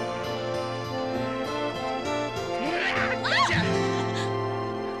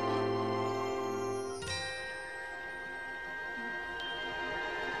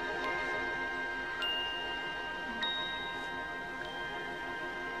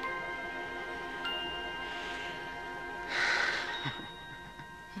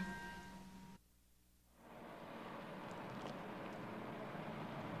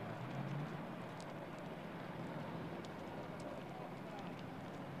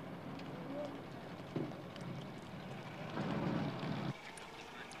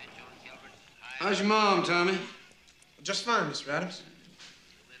 How's your mom, Tommy? Just fine, Mr. Adams.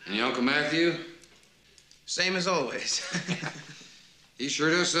 And your Uncle Matthew? Same as always. He sure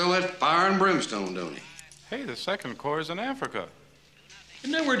does sell that fire and brimstone, don't he? Hey, the second corps is in Africa.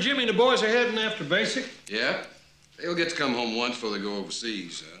 Isn't that where Jimmy and the boys are heading after basic? Yeah. They'll get to come home once before they go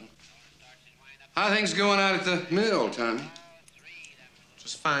overseas. How are things going out at the mill, Tommy?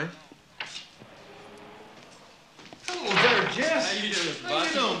 Just fine. Hello there, Jess. How you doing, Mr. How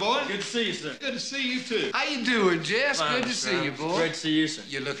you doing, boy? Good to see you, sir. Good to see you, too. How you doing, Jess? Fine, Good to Mr. see you, Adams. boy. Great to see you, sir.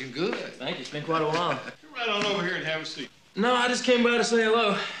 You're looking good. Thank you. It's been quite a while. Come right on over here and have a seat. No, I just came by to say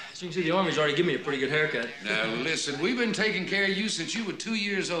hello. As you can see, the Army's already given me a pretty good haircut. Now, listen, we've been taking care of you since you were 2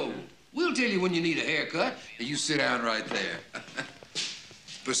 years old. We'll tell you when you need a haircut, and you sit down right there.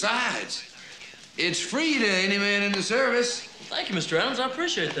 Besides, it's free to any man in the service. Thank you, Mr. Adams. I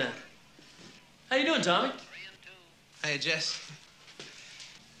appreciate that. How you doing, Tommy? Hey, Jess.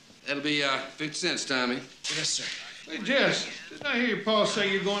 That'll be 50 cents, Tommy. Yes, sir. Hey, Jess, didn't I hear your pa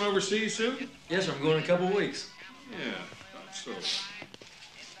say you're going overseas soon? Yes, sir. I'm going in a couple of weeks. Yeah, thought so.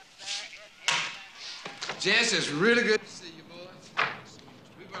 Jess, it's really good to see you, boy.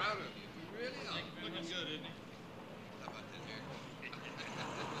 We proud of you. We really are. Looking good, isn't he? How about that haircut?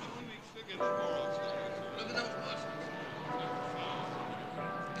 Look at those muscles.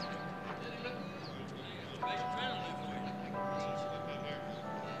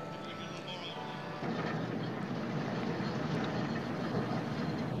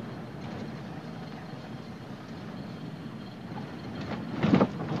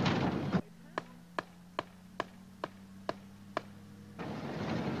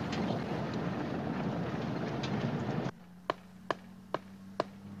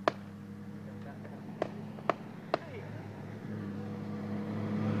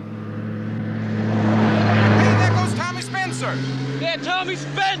 Yeah, Tommy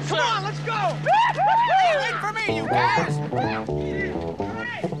Spencer! Come on, let's go! Hey, wait for me, you guys!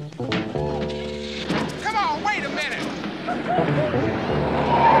 Come on, wait a minute!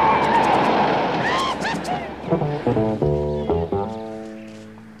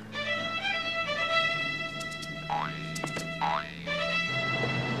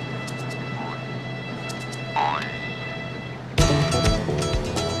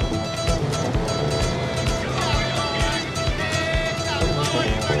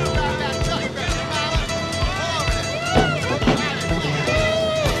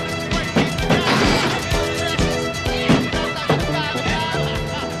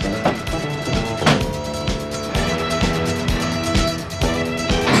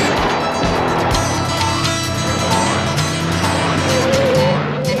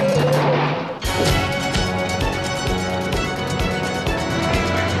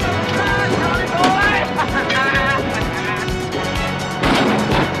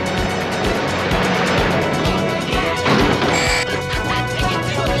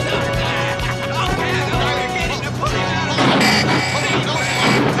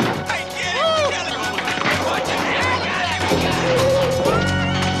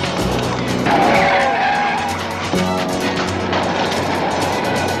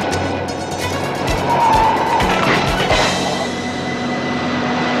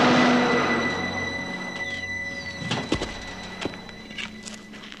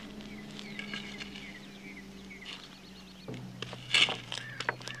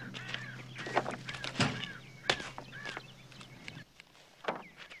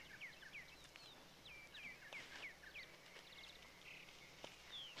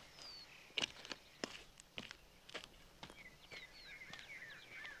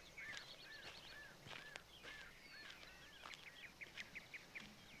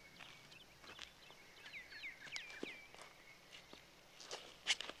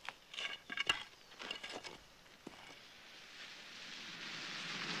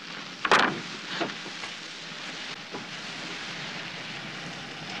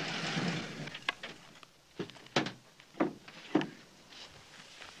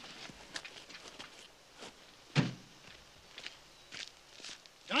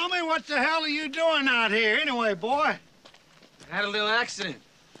 Tommy, what the hell are you doing out here anyway, boy? I had a little accident.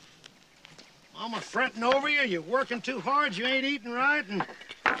 Mama fretting over you? You're working too hard, you ain't eating right, and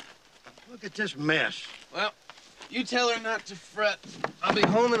look at this mess. Well, you tell her not to fret. I'll be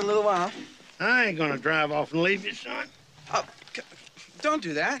home in a little while. I ain't gonna drive off and leave you, son. Oh, don't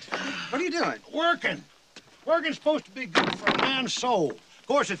do that. What are you doing? Working. Working's supposed to be good for a man's soul. Of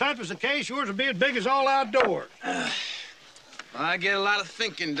course, if that was the case, yours would be as big as all outdoors. Well, I get a lot of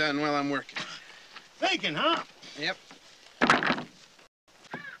thinking done while I'm working. Thinking, huh? Yep.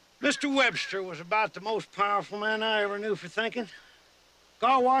 Mr. Webster was about the most powerful man I ever knew for thinking.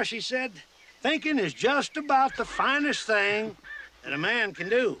 Car wash, he said, thinking is just about the finest thing that a man can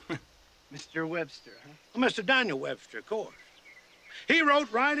do. Mr. Webster, huh? Well, Mr. Daniel Webster, of course. He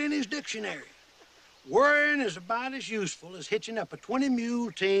wrote right in his dictionary, worrying is about as useful as hitching up a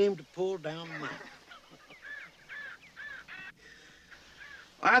 20-mule team to pull down the mountain.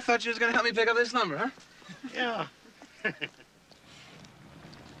 Well, I thought you was gonna help me pick up this lumber, huh? Yeah.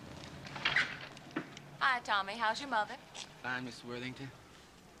 Hi, Tommy. How's your mother? Fine, Miss Worthington.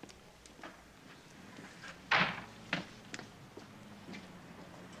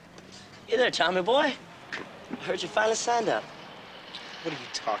 Hey there, Tommy boy. I heard you finally signed up. What are you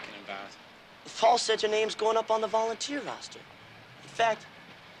talking about? Paul said your name's going up on the volunteer roster. In fact,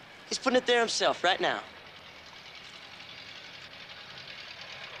 he's putting it there himself right now.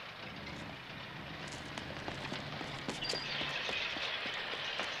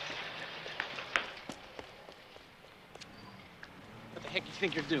 What the heck you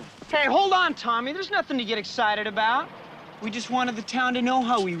think you're doing? Hey, hold on, Tommy. There's nothing to get excited about. We just wanted the town to know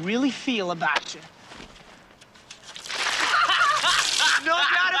how we really feel about you. No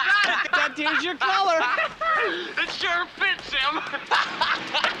doubt about it. That is your color. It sure fits him.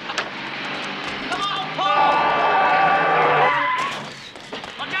 Come on, Paul!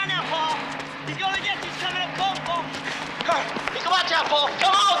 Watch out now, Paul. He's gonna get you coming up close, Paul. Hey, watch out, Paul.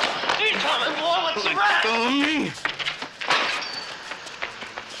 Come on! He's coming, boy. What's the rest? Come here.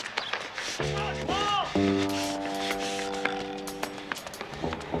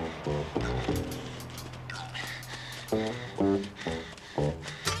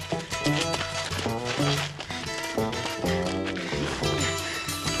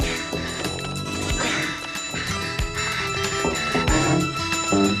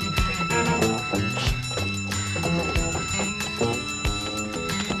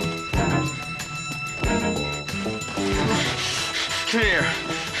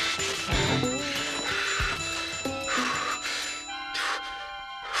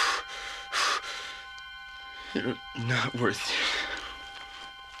 You're not worth it.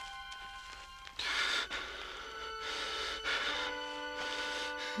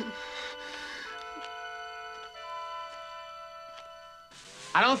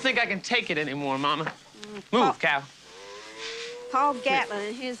 I don't think I can take it anymore, Mama. Move, cow. Paul Gatlin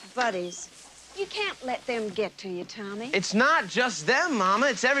and his buddies. You can't let them get to you, Tommy. It's not just them, Mama.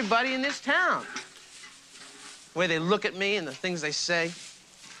 It's everybody in this town. The way they look at me and the things they say.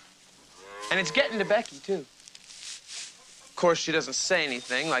 And it's getting to Becky, too. Of course, she doesn't say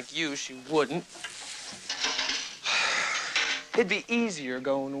anything. Like you, she wouldn't. It'd be easier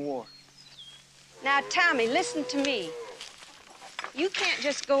going to war. Now, Tommy, listen to me. You can't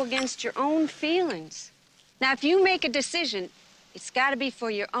just go against your own feelings. Now, if you make a decision, it's got to be for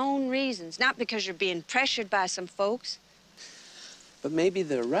your own reasons, not because you're being pressured by some folks. But maybe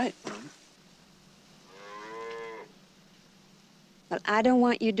they're right, Mom. Well, I don't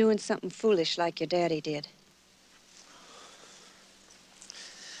want you doing something foolish like your daddy did.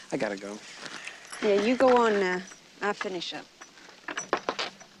 I gotta go. Yeah, you go on now. I'll finish up.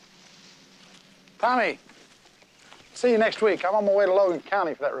 Tommy, see you next week. I'm on my way to Logan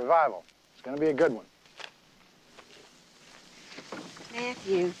County for that revival. It's going to be a good one.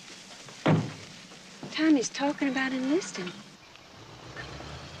 Matthew, Tommy's talking about enlisting.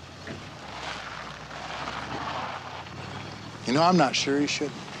 You know, I'm not sure he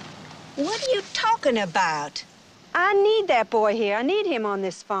should. What are you talking about? I need that boy here. I need him on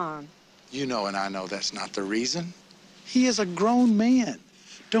this farm. You know and I know that's not the reason. He is a grown man.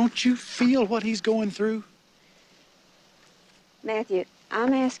 Don't you feel what he's going through? Matthew,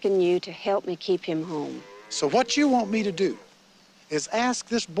 I'm asking you to help me keep him home. So what you want me to do is ask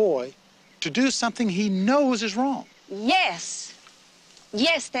this boy to do something he knows is wrong. Yes.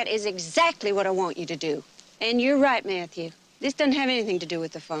 Yes, that is exactly what I want you to do. And you're right, Matthew. This doesn't have anything to do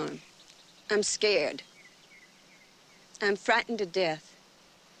with the farm. I'm scared. I'm frightened to death.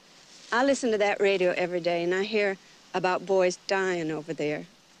 I listen to that radio every day, and I hear about boys dying over there.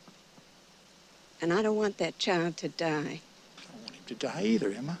 And I don't want that child to die. I don't want him to die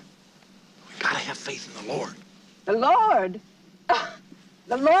either, Emma. We gotta have faith in the Lord. The Lord?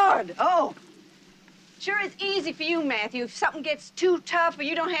 The Lord, oh. Sure, it's easy for you, Matthew. If something gets too tough or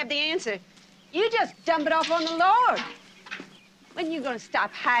you don't have the answer, you just dump it off on the Lord. When are you going to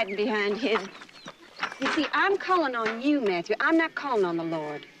stop hiding behind him? You see, I'm calling on you, Matthew. I'm not calling on the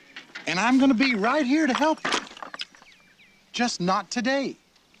Lord. And I'm gonna be right here to help you. Just not today.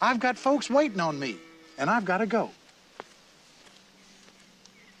 I've got folks waiting on me, and I've got to go.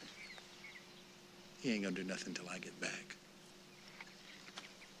 He ain't gonna do nothing till I get back.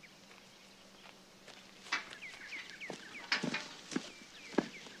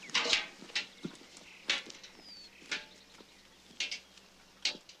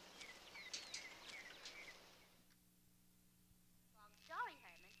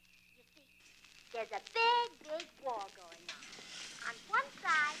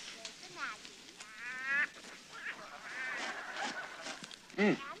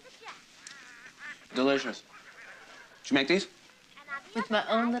 Delicious. Did you make these? With my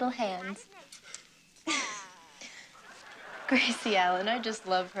own little hands. Gracie Allen, I just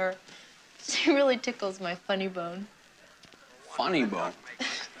love her. She really tickles my funny bone. Funny bone?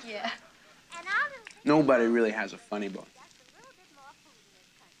 Yeah. Nobody really has a funny bone.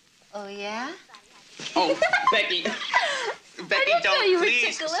 Oh, yeah? Oh, Becky. Becky, don't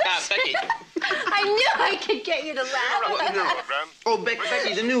please stop, Becky. I knew I could get you to laugh. Oh,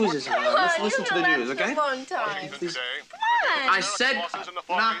 Becky, the news is on. Let's listen to the news, okay? One time. Please. Come on. I said,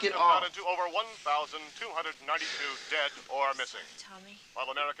 knock it off. To over 1,292 dead or missing. Tommy. While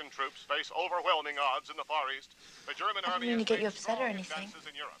American troops face overwhelming odds in the Far East, the German I army didn't mean to get you makes upset or strong anything. advances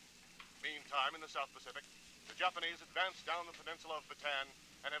in Europe. Meantime, in the South Pacific, the Japanese advanced down the peninsula of Bataan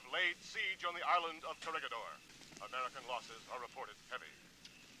and have laid siege on the island of Corregidor. American losses are reported heavy.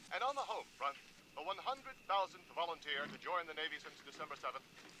 And on the home front, the 100,000th volunteer to join the Navy since December 7th.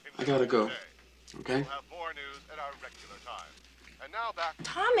 I gotta go. Okay? We'll have more news at our regular time. And now back.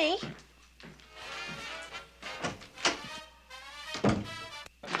 Tommy.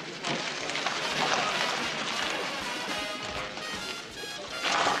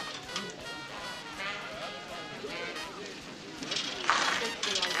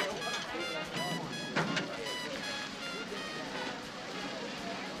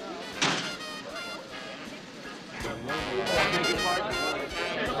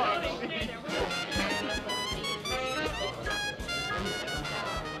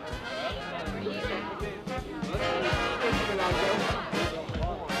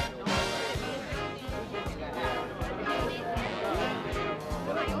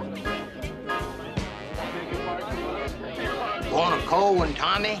 Want a cold one,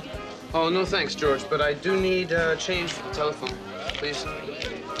 Tommy? Oh, no thanks, George, but I do need change for the telephone, please.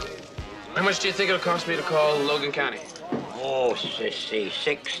 How much do you think it'll cost me to call Logan County? Oh, sissy,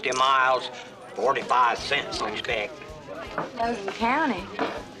 60 miles, 45 cents, I expect. Logan County.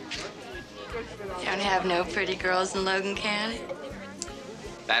 You don't have no pretty girls in Logan County?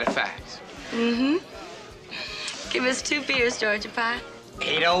 That a fact. Mm-hmm. Give us 2 beers, Georgia Pie.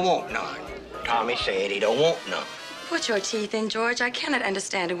 He don't want none. Tommy said he don't want none. Put your teeth in, George. I cannot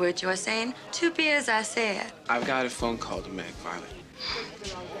understand a word you are saying. 2 beers, I said. I've got a phone call to make, Violet.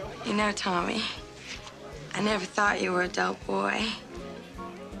 You know, Tommy, I never thought you were a dull boy.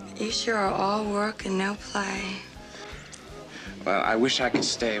 You sure are all work and no play. Well, I wish I could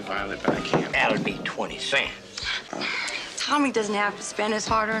stay, Violet, but I can't. That'll be 20 cents. Tommy doesn't have to spend his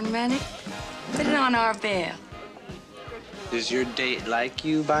hard-earned money. Put it on our bill. Does your date like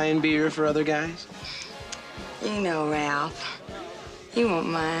you buying beer for other guys? You know, Ralph. You won't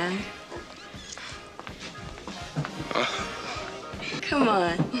mind. Come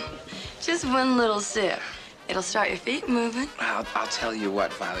on. Just one little sip. It'll start your feet moving. I'll tell you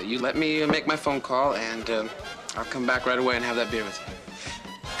what, Violet. You let me make my phone call, and I'll come back right away and have that beer with you.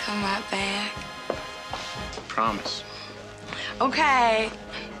 Come right back. Promise. Okay.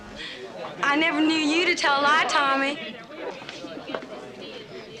 I never knew you to tell a lie, Tommy.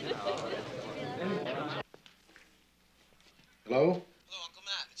 Hello? Hello, Uncle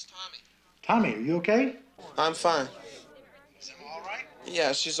Matt. It's Tommy. Tommy, are you okay? I'm fine. Is Emma all right?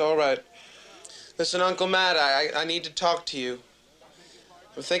 Yeah, she's all right. Listen, Uncle Matt, I need to talk to you.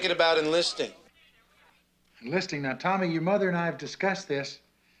 I'm thinking about enlisting. Enlisting? Now, Tommy, your mother and I have discussed this.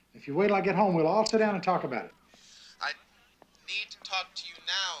 If you wait till I get home, we'll all sit down and talk about it. I need to talk to you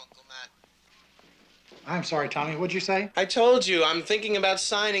now, Uncle Matt. I'm sorry, Tommy. What'd you say? I told you, I'm thinking about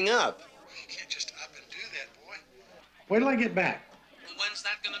signing up. You can't just up and do that, boy. Wait till I get back. When's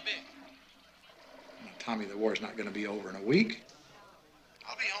that gonna be? Well, Tommy, the war's not going to be over in a week.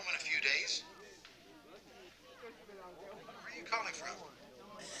 I'll be home in a few days. Where are you calling from?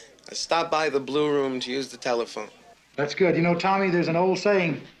 I stopped by the Blue Room to use the telephone. That's good. You know, Tommy, there's an old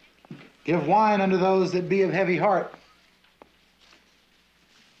saying, give wine unto those that be of heavy heart.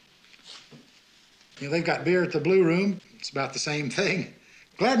 You know, they've got beer at the Blue Room. It's about the same thing.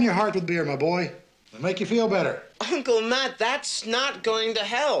 Gladden your heart with beer, my boy. It'll make you feel better. Uncle Matt, that's not going to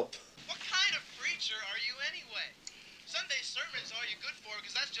help. What kind of preacher are you anyway? Sunday sermons are you good for,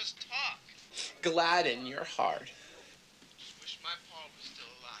 because that's just talk. Gladden your heart. Just wish my pa was still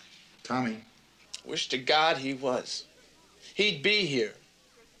alive. Tommy. Wish to God he was. He'd be here.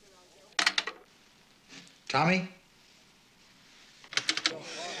 Tommy?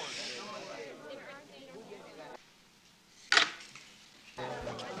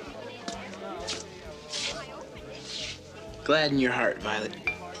 Gladden your heart, Violet.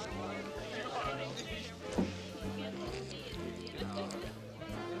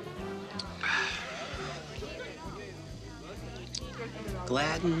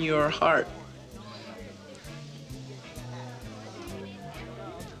 gladden your heart.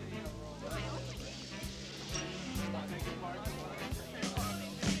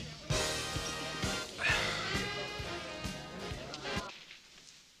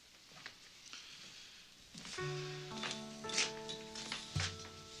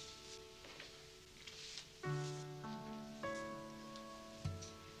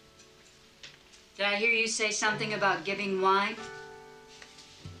 Did I hear you say something about giving wine?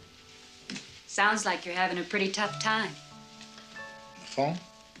 Sounds like you're having a pretty tough time. The phone?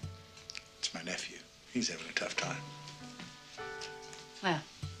 It's my nephew. He's having a tough time. Well,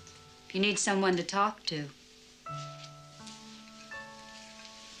 if you need someone to talk to.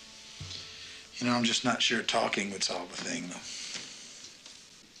 You know, I'm just not sure talking would solve the thing, though.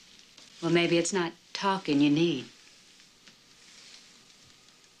 Well, maybe it's not talking you need.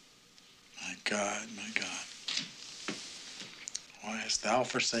 My God, my God. Why hast thou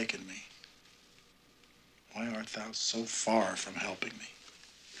forsaken me? Why art thou so far from helping me?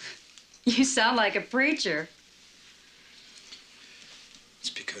 You sound like a preacher. It's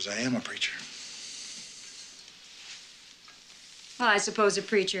because I am a preacher. Well, I suppose a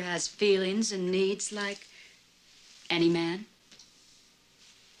preacher has feelings and needs like any man.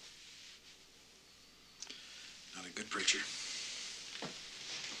 Not a good preacher.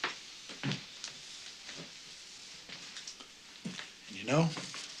 And you know,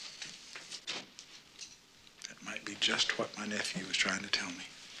 that might be just what my nephew was trying to tell me.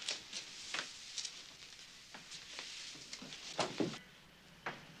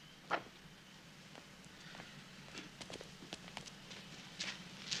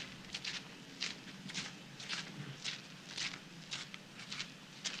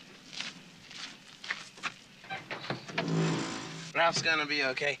 Ralph's gonna be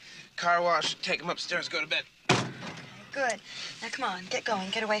okay. Car wash, take him upstairs, go to bed. Good. Now, come on, get going.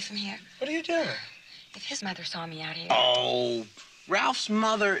 Get away from here. What are you doing? If his mother saw me out here. Oh, Ralph's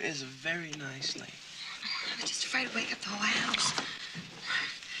mother is a very nice lady. I was just afraid to wake up the whole house.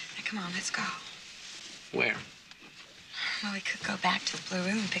 Now, come on, let's go. Where? Well, we could go back to the Blue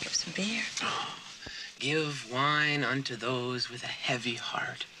Room and pick up some beer. Give wine unto those with a heavy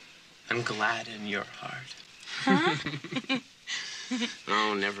heart, and gladden your heart. Huh?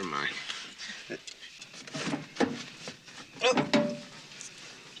 Oh, never mind. Oh.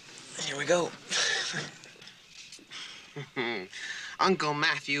 Here we go. Uncle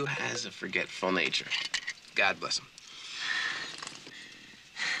Matthew has a forgetful nature. God bless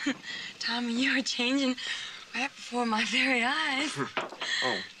him. Tommy, you are changing right before my very eyes.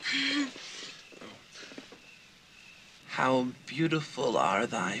 Oh. How beautiful are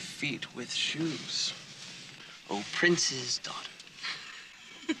thy feet with shoes, O prince's daughter.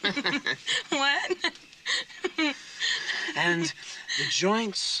 What? And the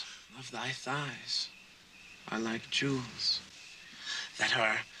joints of thy thighs are like jewels that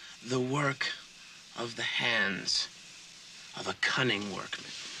are the work of the hands of a cunning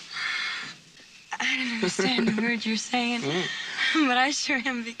workman. I don't understand a word you're saying, but I sure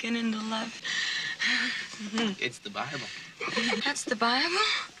am beginning to love. It's the Bible. That's the Bible?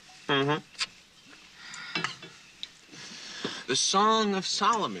 Mm-hmm. The Song of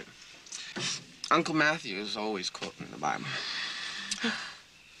Solomon. Uncle Matthew is always quoting the Bible.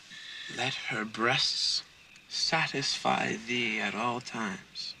 Let her breasts satisfy thee at all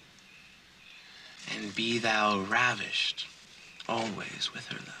times, and be thou ravished always with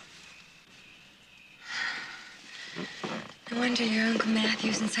her love. No wonder your Uncle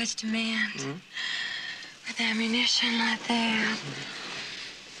Matthew's in such demand. With ammunition like that.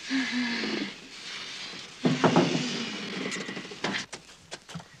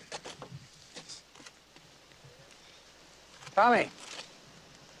 Tommy.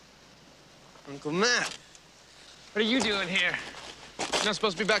 Uncle Matt, what are you doing here? You're not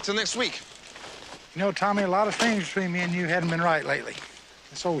supposed to be back till next week. You know, Tommy, a lot of things between me and you hadn't been right lately.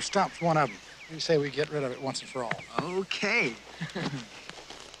 This old stump's one of them. You say we get rid of it once and for all. Okay.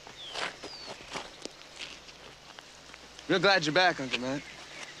 Real glad you're back, Uncle Matt.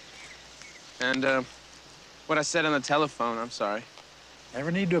 And, what I said on the telephone, I'm sorry.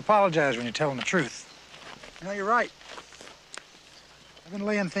 Never need to apologize when you're telling the truth. You know, you're right. I've been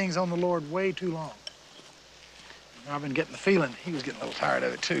laying things on the Lord way too long. And I've been getting the feeling he was getting a little tired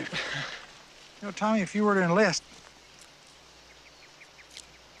of it, too. You know, Tommy, if you were to enlist,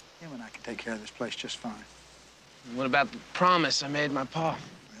 him and I can take care of this place just fine. And what about the promise I made my pa?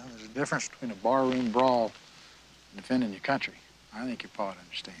 Well, there's a difference between a barroom brawl and defending your country. I think your pa would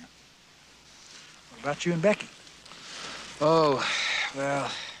understand. What about you and Becky? Oh,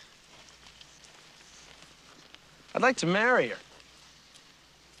 well, I'd like to marry her.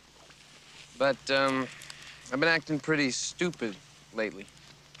 But, I've been acting pretty stupid lately.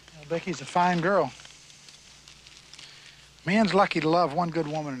 Well, Becky's a fine girl. Man's lucky to love one good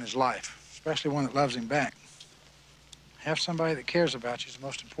woman in his life, especially one that loves him back. Have somebody that cares about you is the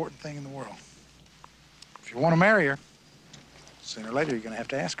most important thing in the world. If you want to marry her, sooner or later you're going to have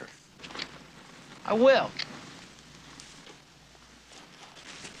to ask her. I will.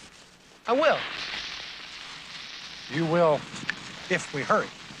 I will. You will if we hurry.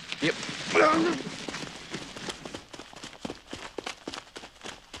 Yep.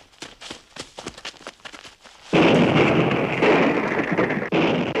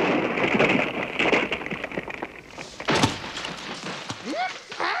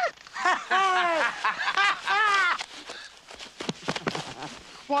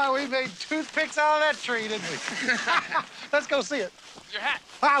 Boy, we made toothpicks out of that tree, didn't we? Let's go see it. Your hat.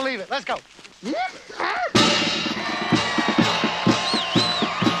 I'll leave it. Let's go.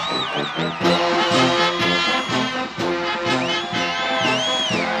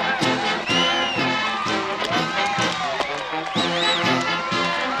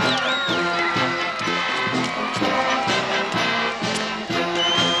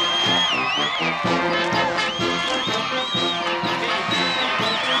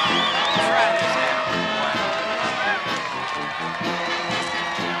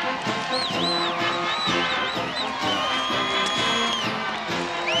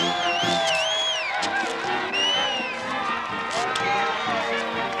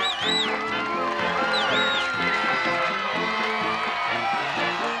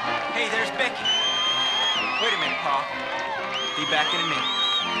 Hey, there's Becky. Wait a minute, Pa. Be back in a minute.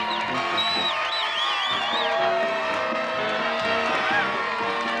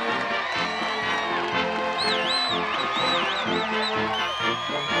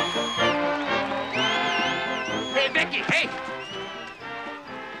 Hey, Becky, hey!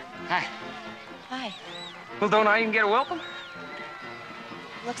 Hi. Well, don't I even get a welcome?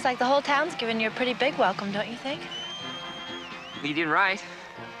 Looks like the whole town's giving you a pretty big welcome, don't you think? You didn't write.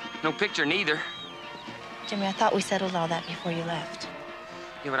 No picture neither. Jimmy, I thought we settled all that before you left.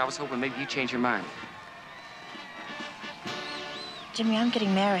 Yeah, but I was hoping maybe you'd change your mind. Jimmy, I'm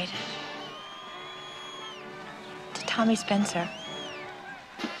getting married. To Tommy Spencer.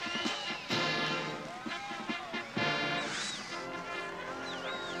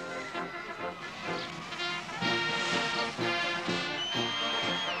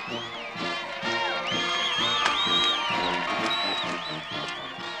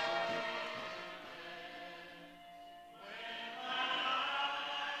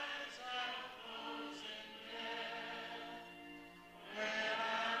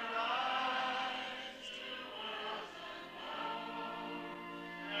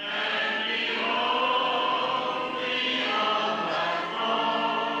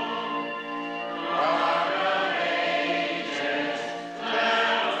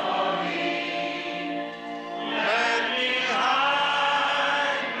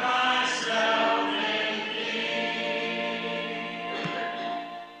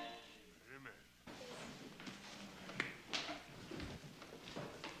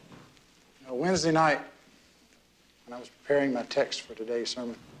 Wednesday night, when I was preparing my text for today's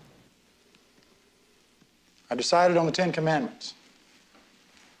sermon, I decided on the Ten Commandments.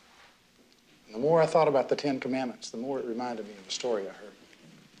 And the more I thought about the Ten Commandments, the more it reminded me of a story I heard.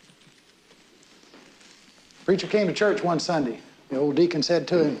 The preacher came to church one Sunday. The old deacon said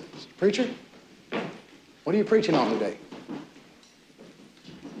to him, "Preacher, what are you preaching on today?"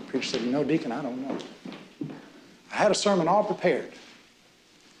 The preacher said, "You know, Deacon, I don't know. I had a sermon all prepared.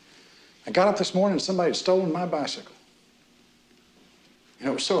 I got up this morning and somebody had stolen my bicycle. And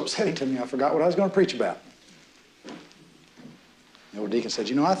it was so upsetting to me, I forgot what I was going to preach about." The old deacon said,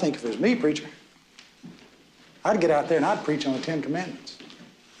 "You know, I think if it was me, preacher, I'd get out there and I'd preach on the Ten Commandments.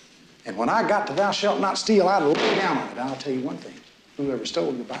 And when I got to thou shalt not steal, I'd lay down on it. And I'll tell you one thing, whoever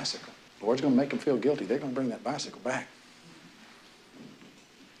stole your bicycle, the Lord's going to make them feel guilty. They're going to bring that bicycle back."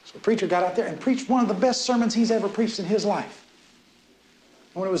 So the preacher got out there and preached one of the best sermons he's ever preached in his life.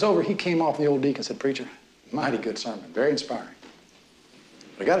 And when it was over, he came off the old deacon and said, "Preacher, mighty good sermon, very inspiring.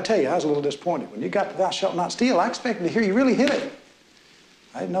 But I got to tell you, I was a little disappointed. When you got to thou shalt not steal, I expected to hear you really hit it.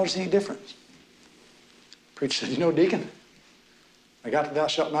 I didn't notice any difference." The preacher said, "You know, Deacon, I got to thou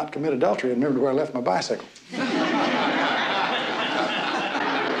shalt not commit adultery and remembered where I left my bicycle."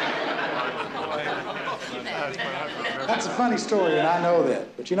 That's a funny story, and I know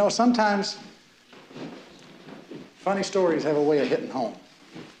that. But you know, sometimes funny stories have a way of hitting home.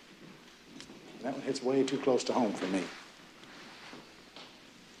 And that one hits way too close to home for me. The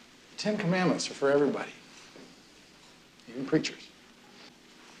Ten Commandments are for everybody, even preachers.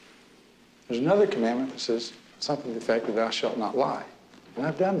 There's another commandment that says something to the effect that thou shalt not lie. And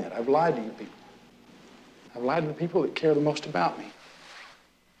I've done that. I've lied to you people. I've lied to the people that care the most about me.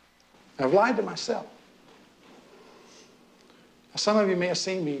 I've lied to myself. Now, some of you may have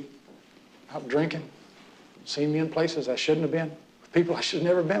seen me out drinking, seen me in places I shouldn't have been, with people I should have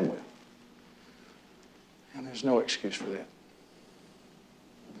never been with. And there's no excuse for that.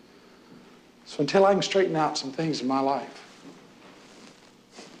 So until I can straighten out some things in my life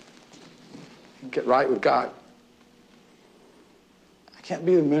and get right with God, I can't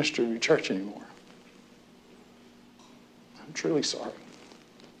be the minister of your church anymore. I'm truly sorry.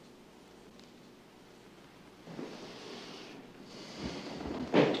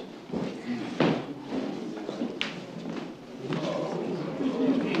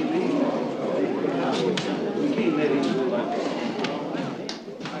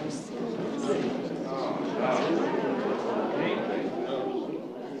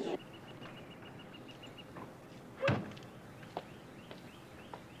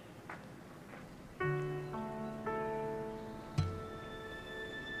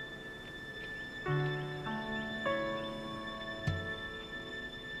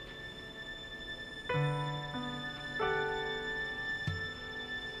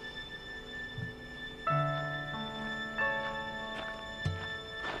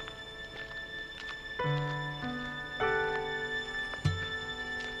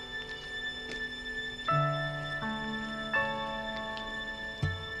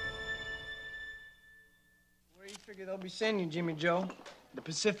 Figure they'll be sending you, Jimmy Joe. The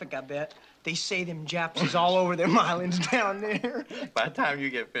Pacific, I bet. They say them Japs is all over them islands down there. By the time you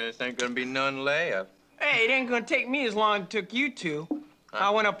get finished, ain't gonna be none layup. Hey, it ain't gonna take me as long as it took you two. I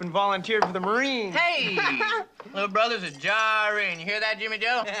went up and volunteered for the Marines. Hey! Little brother's a gyring. You hear that, Jimmy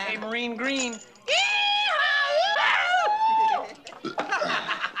Joe? Hey, Marine Green.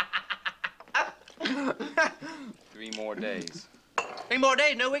 3 more days. 3 more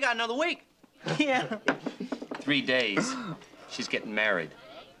days? No, we got another week. Yeah. 3 days. She's getting married.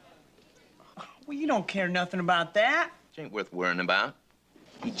 Well, you don't care nothing about that. She ain't worth worrying about.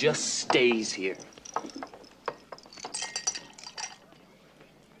 He just stays here.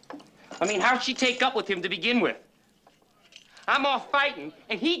 I mean, how'd she take up with him to begin with? I'm off fighting,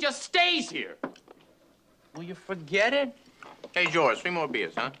 and he just stays here. Will you forget it? Hey, George, 3 more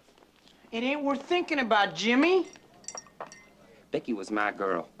beers, huh? It ain't worth thinking about, Jimmy. Becky was my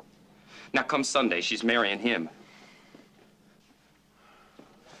girl. Now, come Sunday, she's marrying him.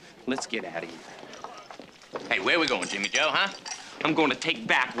 Let's get out of here. Hey, where we going, Jimmy Joe, huh? I'm going to take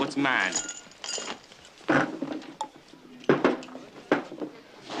back what's mine.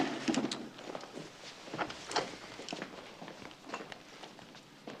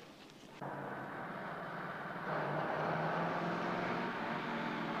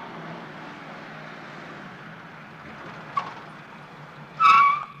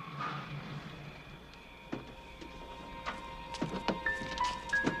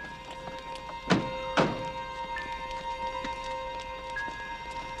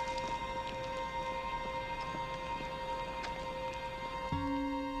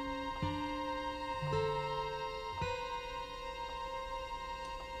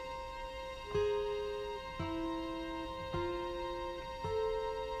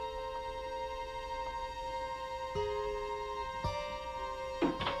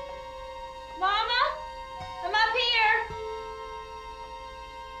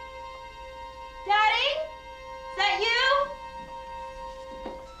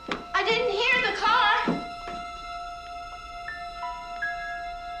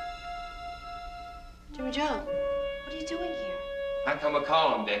 Joe, what are you doing here? I come a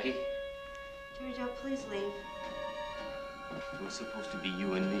calling, Becky. Jimmy Joe, please leave. It was supposed to be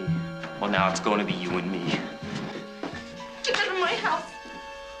you and me. Well, now it's going to be you and me. Get out of my house!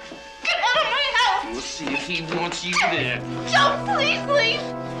 Get out of my house! We'll see if he wants you there. Joe, please leave!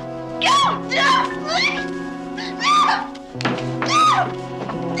 Go! Joe, please! No! No!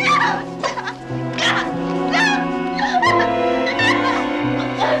 No!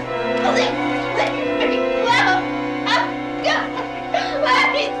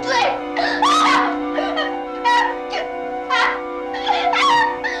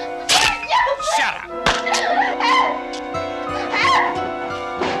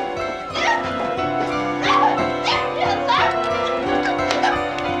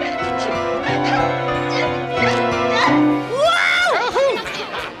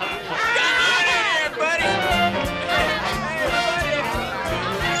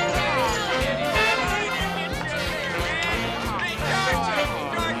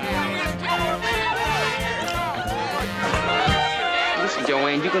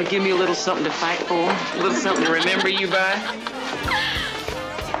 gonna give me a little something to fight for? A little something to remember you by?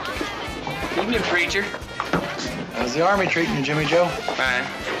 Evening, preacher. How's the Army treating you, Jimmy Joe? Fine.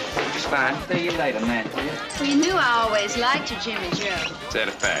 Just fine. See you later, man. Well, you knew I always liked you, Jimmy Joe. Is that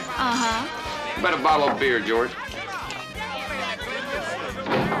a fact? Uh-huh. How about a bottle of beer, George?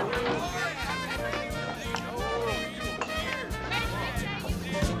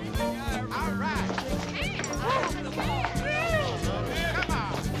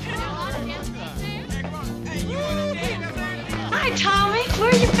 Hi, Tommy.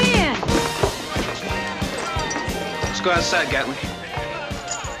 Where you been? Let's go outside, Gatlin.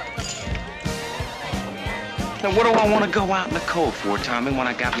 Now, what do I want to go out in the cold for, Tommy, when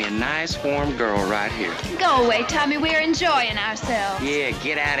I got me a nice, warm girl right here? Go away, Tommy. We're enjoying ourselves. Yeah,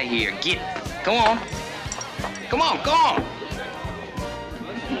 get out of here. Get. Come on. Come on, go on.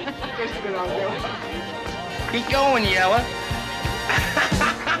 Keep going, Yella.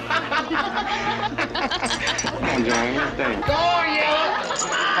 Come on, Johnny. Let's dance. Go on, Yella.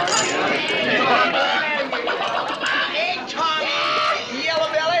 Hey, Tommy. Yellow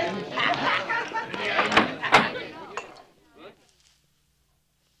belly.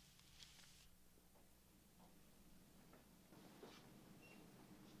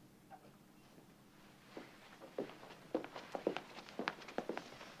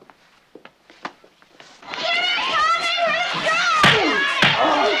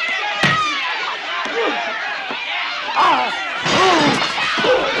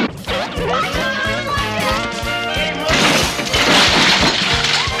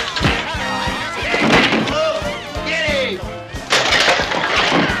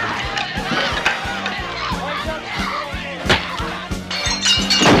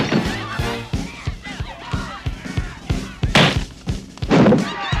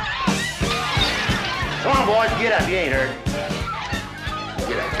 Come on, boys, get up. You ain't hurt.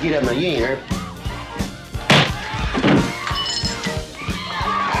 Get up now. You ain't hurt.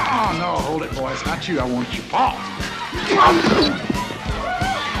 Oh, no, hold it, boys. Not you. I want your paw.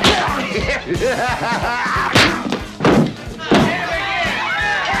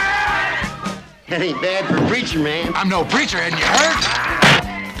 That ain't bad for a preacher, man. I'm no preacher, and you hurt?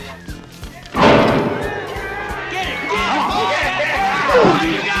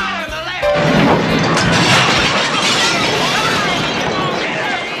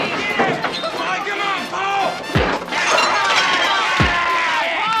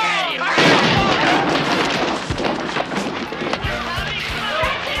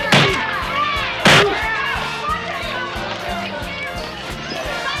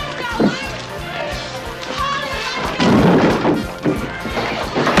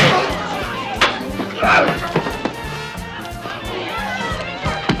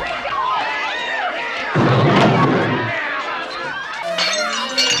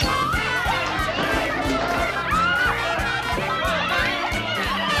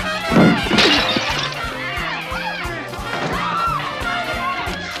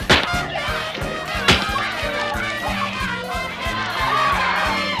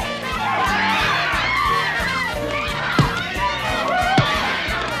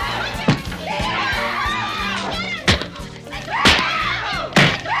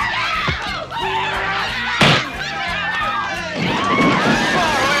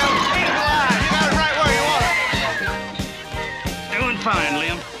 Fine,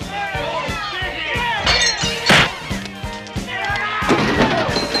 Liam.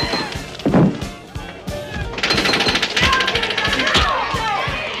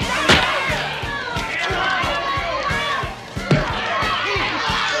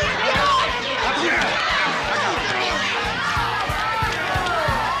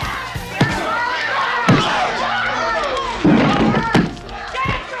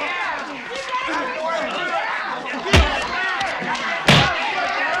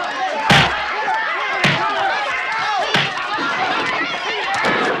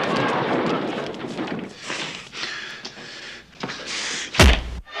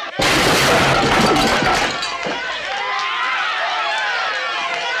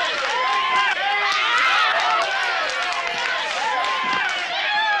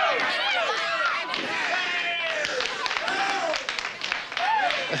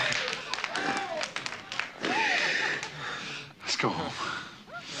 Let's go home.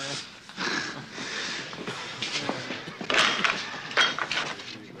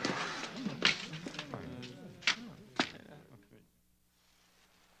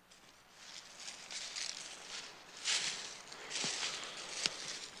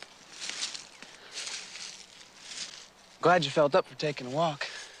 Glad you felt up for taking a walk.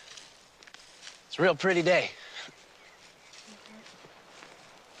 It's a real pretty day.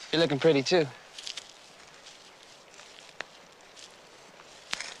 You're looking pretty, too.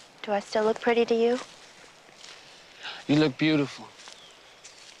 Do I still look pretty to you? You look beautiful.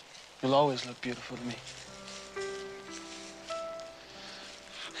 You'll always look beautiful to me.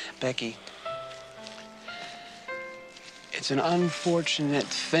 Becky, it's an unfortunate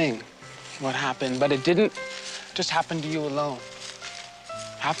thing, what happened, but it didn't just happen to you alone.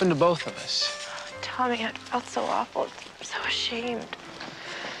 It happened to both of us. Tommy, I felt so awful. I'm so ashamed.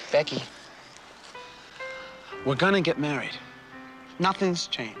 Becky, we're gonna get married. Nothing's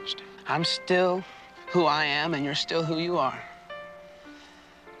changed. I'm still who I am, and you're still who you are.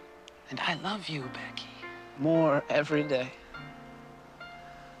 And I love you, Becky, more every day.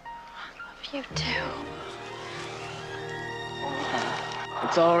 I love you, too.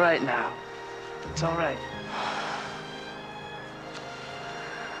 It's all right now. It's all right.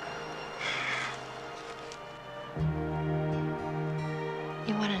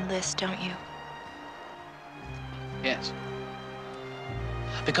 You want to enlist, don't you? Yes.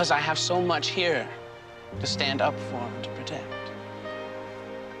 Because I have so much here to stand up for and to protect.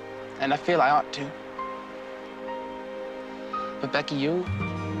 And I feel I ought to. But Becky, you're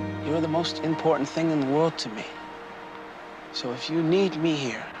the most important thing in the world to me. So if you need me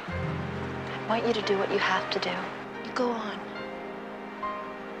here... I want you to do what you have to do. Go on.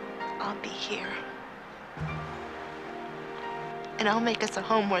 I'll be here. And I'll make us a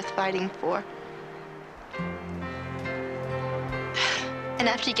home worth fighting for. And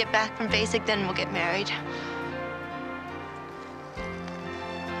after you get back from basic, then we'll get married.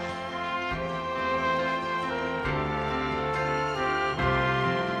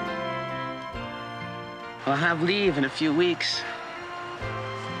 I'll have leave in a few weeks.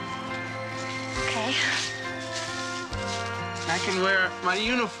 Okay. I can wear my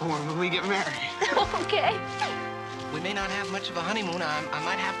uniform when we get married. Okay. We may not have much of a honeymoon. I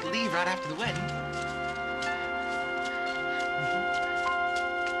might have to leave right after the wedding.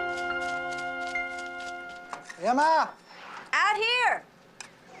 Emma! Out here.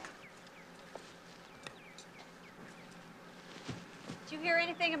 Did you hear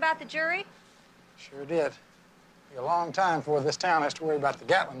anything about the jury? Sure did. Be a long time before this town has to worry about the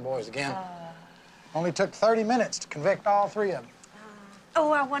Gatlin boys again. Only took 30 minutes to convict all three of them.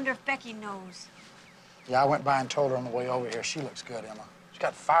 Oh, I wonder if Becky knows. Yeah, I went by and told her on the way over here. She looks good, Emma. She's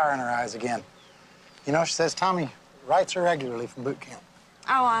got fire in her eyes again. You know, she says Tommy writes her regularly from boot camp.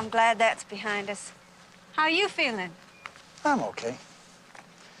 Oh, I'm glad that's behind us. How are you feeling? I'm okay.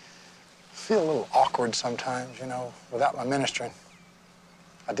 Feel a little awkward sometimes, you know, without my ministering.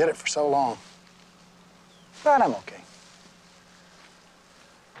 I did it for so long. But I'm okay.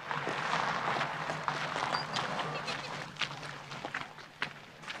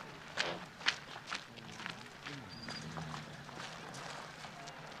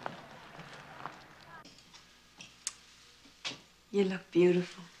 You look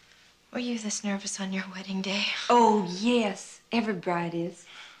beautiful. Were you this nervous on your wedding day? Oh, yes. Every bride is.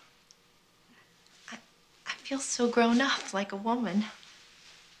 I feel so grown up, like a woman.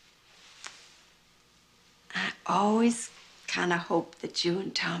 I always kind of hoped that you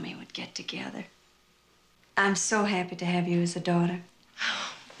and Tommy would get together. I'm so happy to have you as a daughter.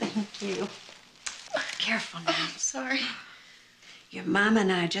 Oh, thank you. Careful now. Oh, I'm sorry. Your mama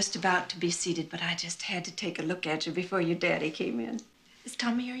and I are just about to be seated, but I just had to take a look at you before your daddy came in. Is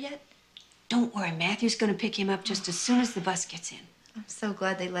Tommy here yet? Don't worry, Matthew's gonna pick him up just as soon as the bus gets in. I'm so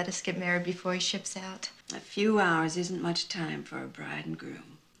glad they let us get married before he ships out. A few hours isn't much time for a bride and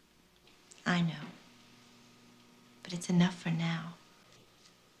groom. I know. But it's enough for now.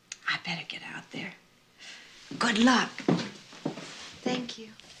 I better get out there. Good luck. Thank you.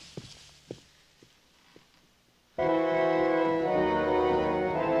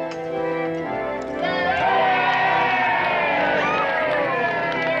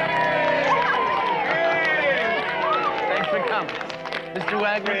 Mr.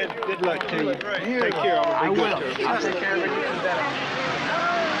 Wagner? Good luck to you. Take care. I will. I'll take care of it even better.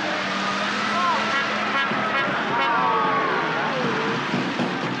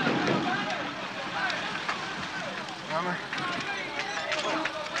 Mama?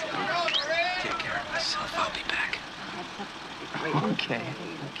 Take care of myself. I'll be back. Okay.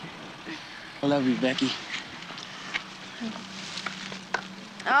 I love you, Becky.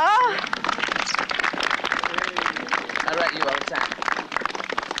 Oh! I write you all the time.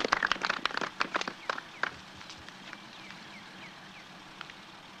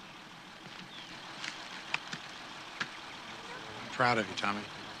 I'm proud of you, Tommy.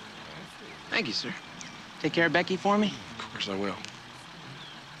 Thank you, sir. Take care of Becky for me? Of course I will.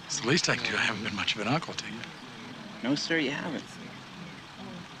 It's the least I can do. I haven't been much of an uncle to you. No, sir, you haven't.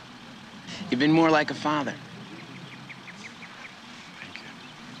 You've been more like a father.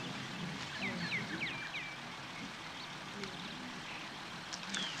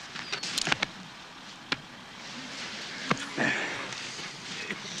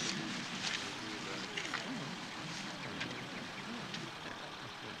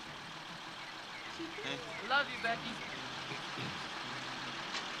 Love you, Becky.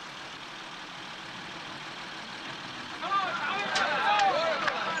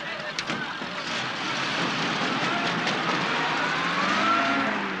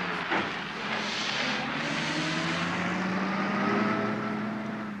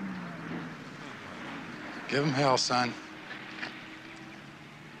 Give him hell, son.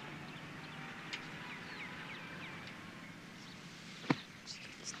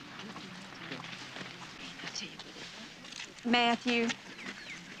 Matthew,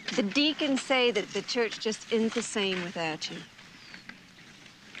 the deacons say that the church just isn't the same without you.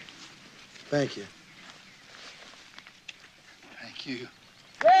 Thank you. Thank you.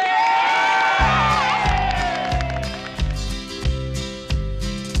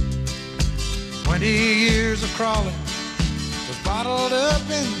 Years of crawling was bottled up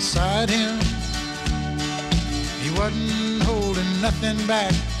inside him. He wasn't holding nothing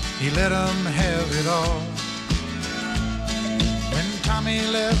back. He let them have it all. When Tommy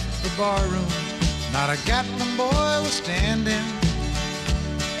left the barroom, not a Gatlin boy was standing.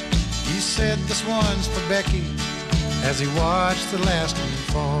 He said, "This one's for Becky," as he watched the last one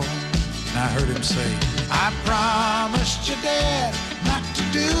fall. And I heard him say, "I promised you, Dad, not to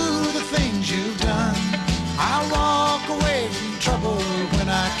do the things you've done. I'll walk away from trouble when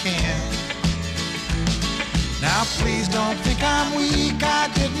I can. Now please don't think I'm weak. I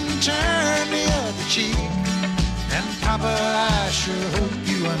didn't turn the other cheek. And Papa, I sure hope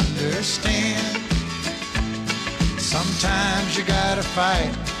you understand. Sometimes you gotta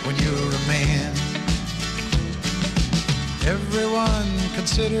fight when you're a man." Everyone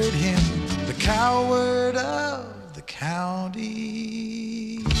considered him the coward of the county.